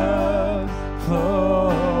love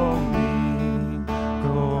for me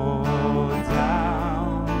go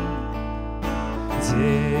down.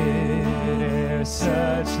 Did there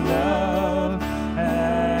such love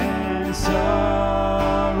and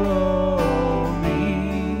sorrow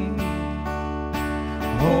meet?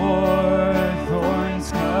 Or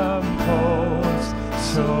thorns composed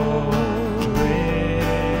so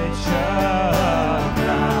rich a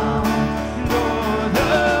ground? Oh,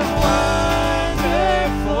 the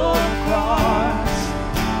wonderful cross!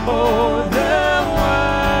 Oh, the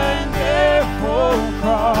wonderful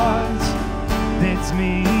cross bids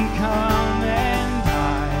me come and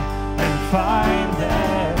die and find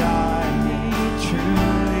that I may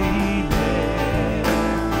truly live.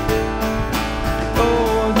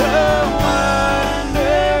 Oh, the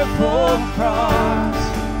wonderful cross!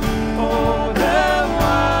 Oh, the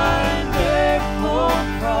wonderful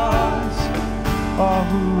cross! All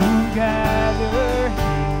who gather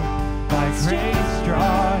here by grace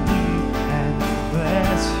draw near and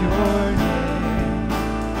bless your name.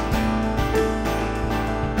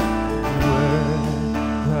 Were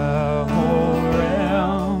the whole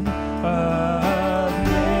realm of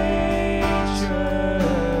nature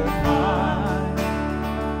mine,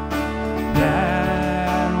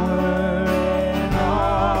 that were an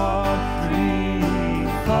offering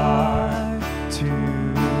far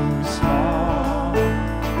too small.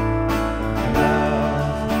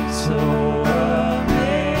 Love so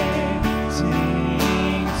amazing,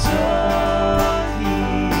 so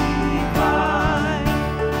divine,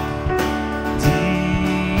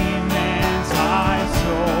 demands my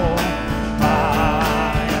soul,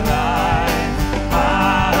 my life,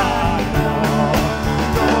 my all.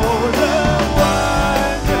 Oh, the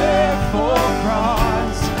wonderful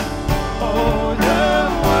cross! Oh, the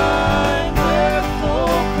wonderful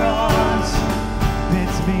cross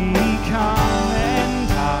bids me come and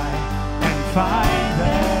die and find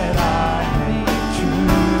that I may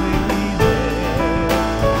truly live.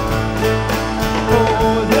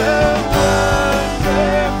 Oh, the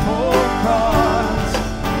wonderful cross!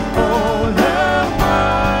 Oh, the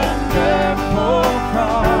wonderful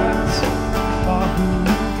cross! All who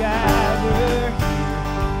gather here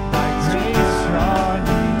by grace draw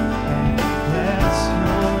near and bless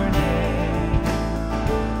your name.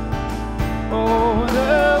 Oh,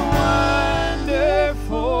 the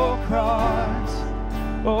wonderful cross!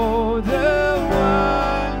 Oh, the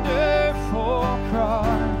wonderful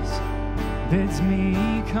cross bids me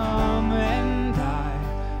come and die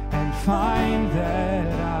and find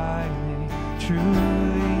that I may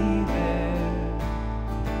truly live.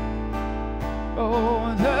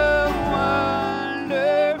 Oh, the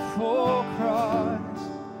wonderful cross!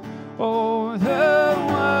 Oh, the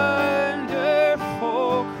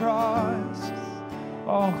wonderful cross!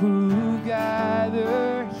 All who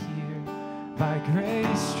gather here by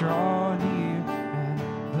grace draw near and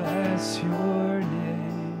bless your name.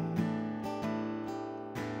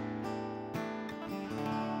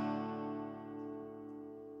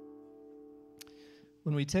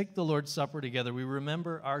 When we take the Lord's Supper together, we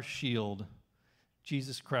remember our shield,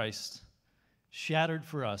 Jesus Christ, shattered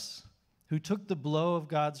for us, who took the blow of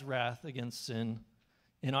God's wrath against sin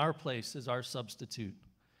in our place as our substitute.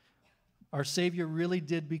 Our Savior really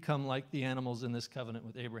did become like the animals in this covenant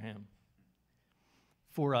with Abraham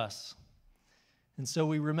for us. And so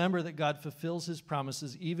we remember that God fulfills his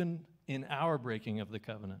promises even in our breaking of the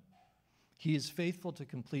covenant. He is faithful to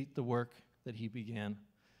complete the work that he began.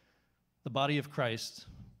 The body of Christ,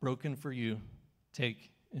 broken for you,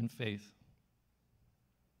 take in faith.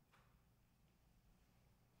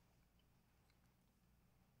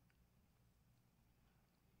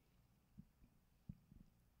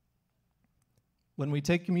 When we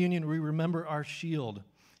take communion, we remember our shield,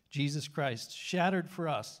 Jesus Christ, shattered for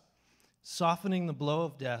us, softening the blow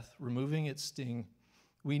of death, removing its sting.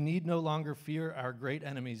 We need no longer fear our great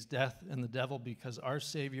enemies, death and the devil, because our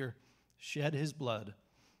Savior shed his blood,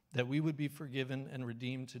 that we would be forgiven and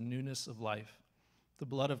redeemed to newness of life. The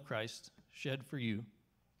blood of Christ shed for you,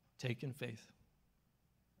 take in faith.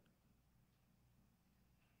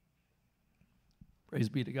 Praise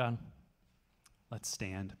be to God. Let's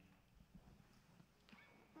stand.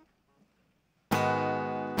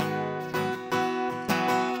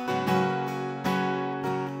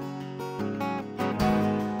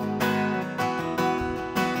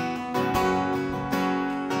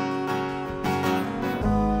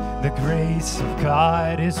 The grace of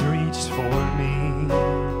God has reached for me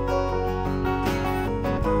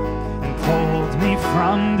and pulled me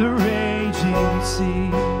from the raging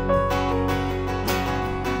sea,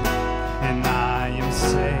 and I am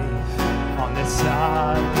safe on the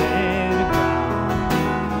solid ground.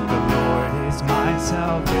 The Lord is my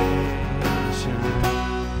salvation.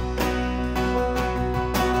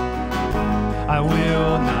 I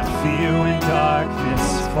will not fear when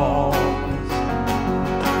darkness falls.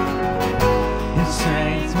 His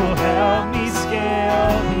strength will help me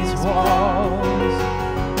scale these walls.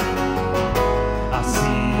 I'll see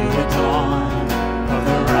the dawn of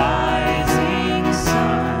the rising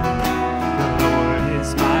sun. The Lord is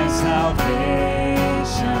my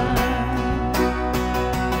salvation.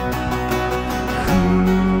 Who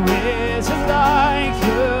is like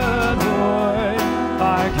the Lord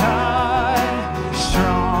our God,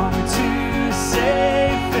 strong to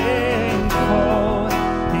save, faithful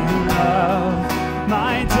in love?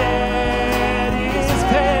 My debt is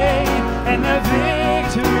paid and the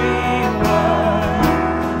victory won.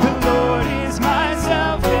 The Lord is my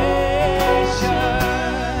salvation.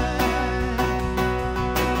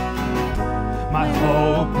 My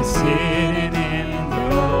hope is hidden in the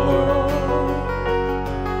Lord.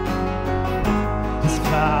 His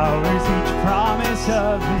flowers, each promise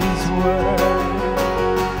of His word.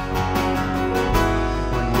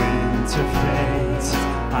 When winter fades,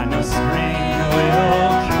 I know spring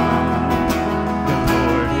will come. The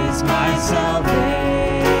Lord is my salvation.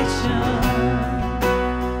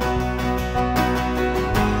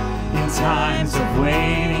 In times of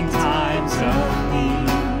waiting, times of need,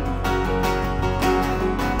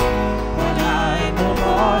 when I'm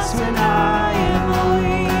lost, when I am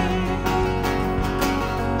weak,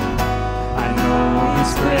 I know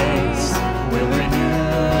His grace will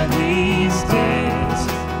renew these days.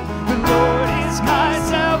 The Lord is my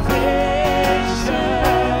salvation.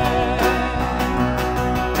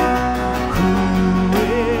 Who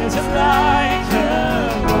is like the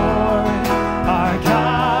Lord our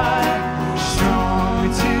God, strong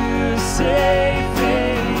to save,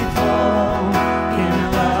 faithful in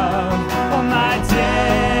love? Oh, my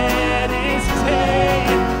debt is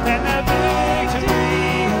paid and the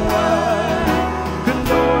victory won. The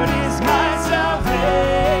Lord is my salvation.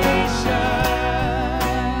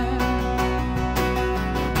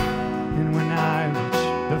 And when I reach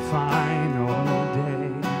the final day,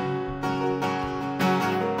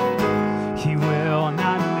 He will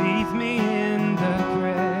not leave me in the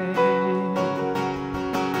grave,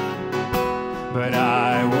 but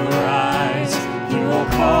I will rise, He will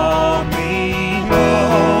call me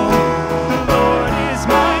home. The Lord is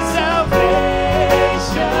my salvation.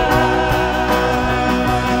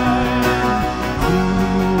 Who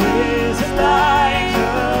is like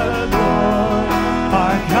the Lord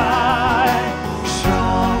our God,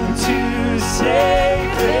 strong to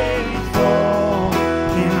save, faithful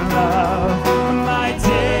in love? My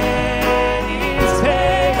debt is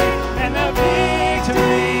paid and the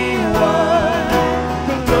victory won.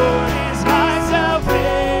 The Lord is my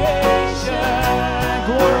salvation.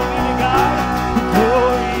 Glory be to God.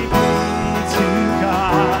 Glory be to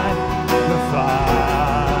God the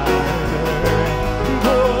Father.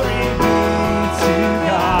 Glory be to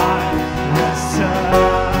God the Son.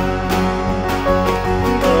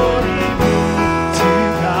 Glory be to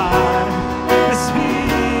God the Spirit.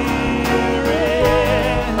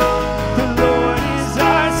 The Lord is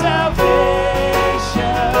our salvation.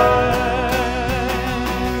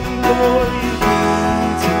 Glory be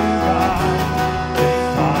to God the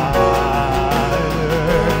Father.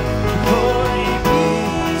 Glory be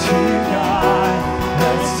to God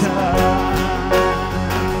the Son.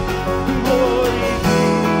 Glory be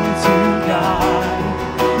to God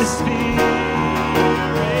the Spirit.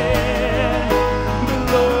 The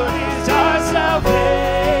Lord is our salvation.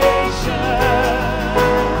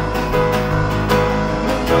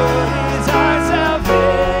 The Lord is our salvation.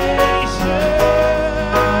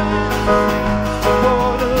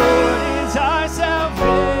 Oh, the Lord is our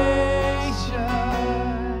salvation.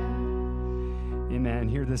 Amen.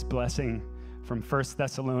 Hear this blessing from 1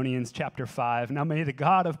 Thessalonians chapter 5. Now may the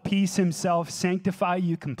God of peace Himself sanctify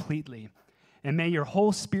you completely, and may your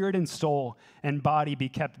whole spirit and soul and body be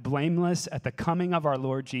kept blameless at the coming of our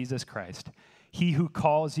Lord Jesus Christ. He who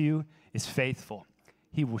calls you is faithful.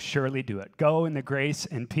 He will surely do it. Go in the grace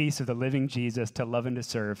and peace of the living Jesus to love and to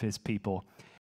serve His people.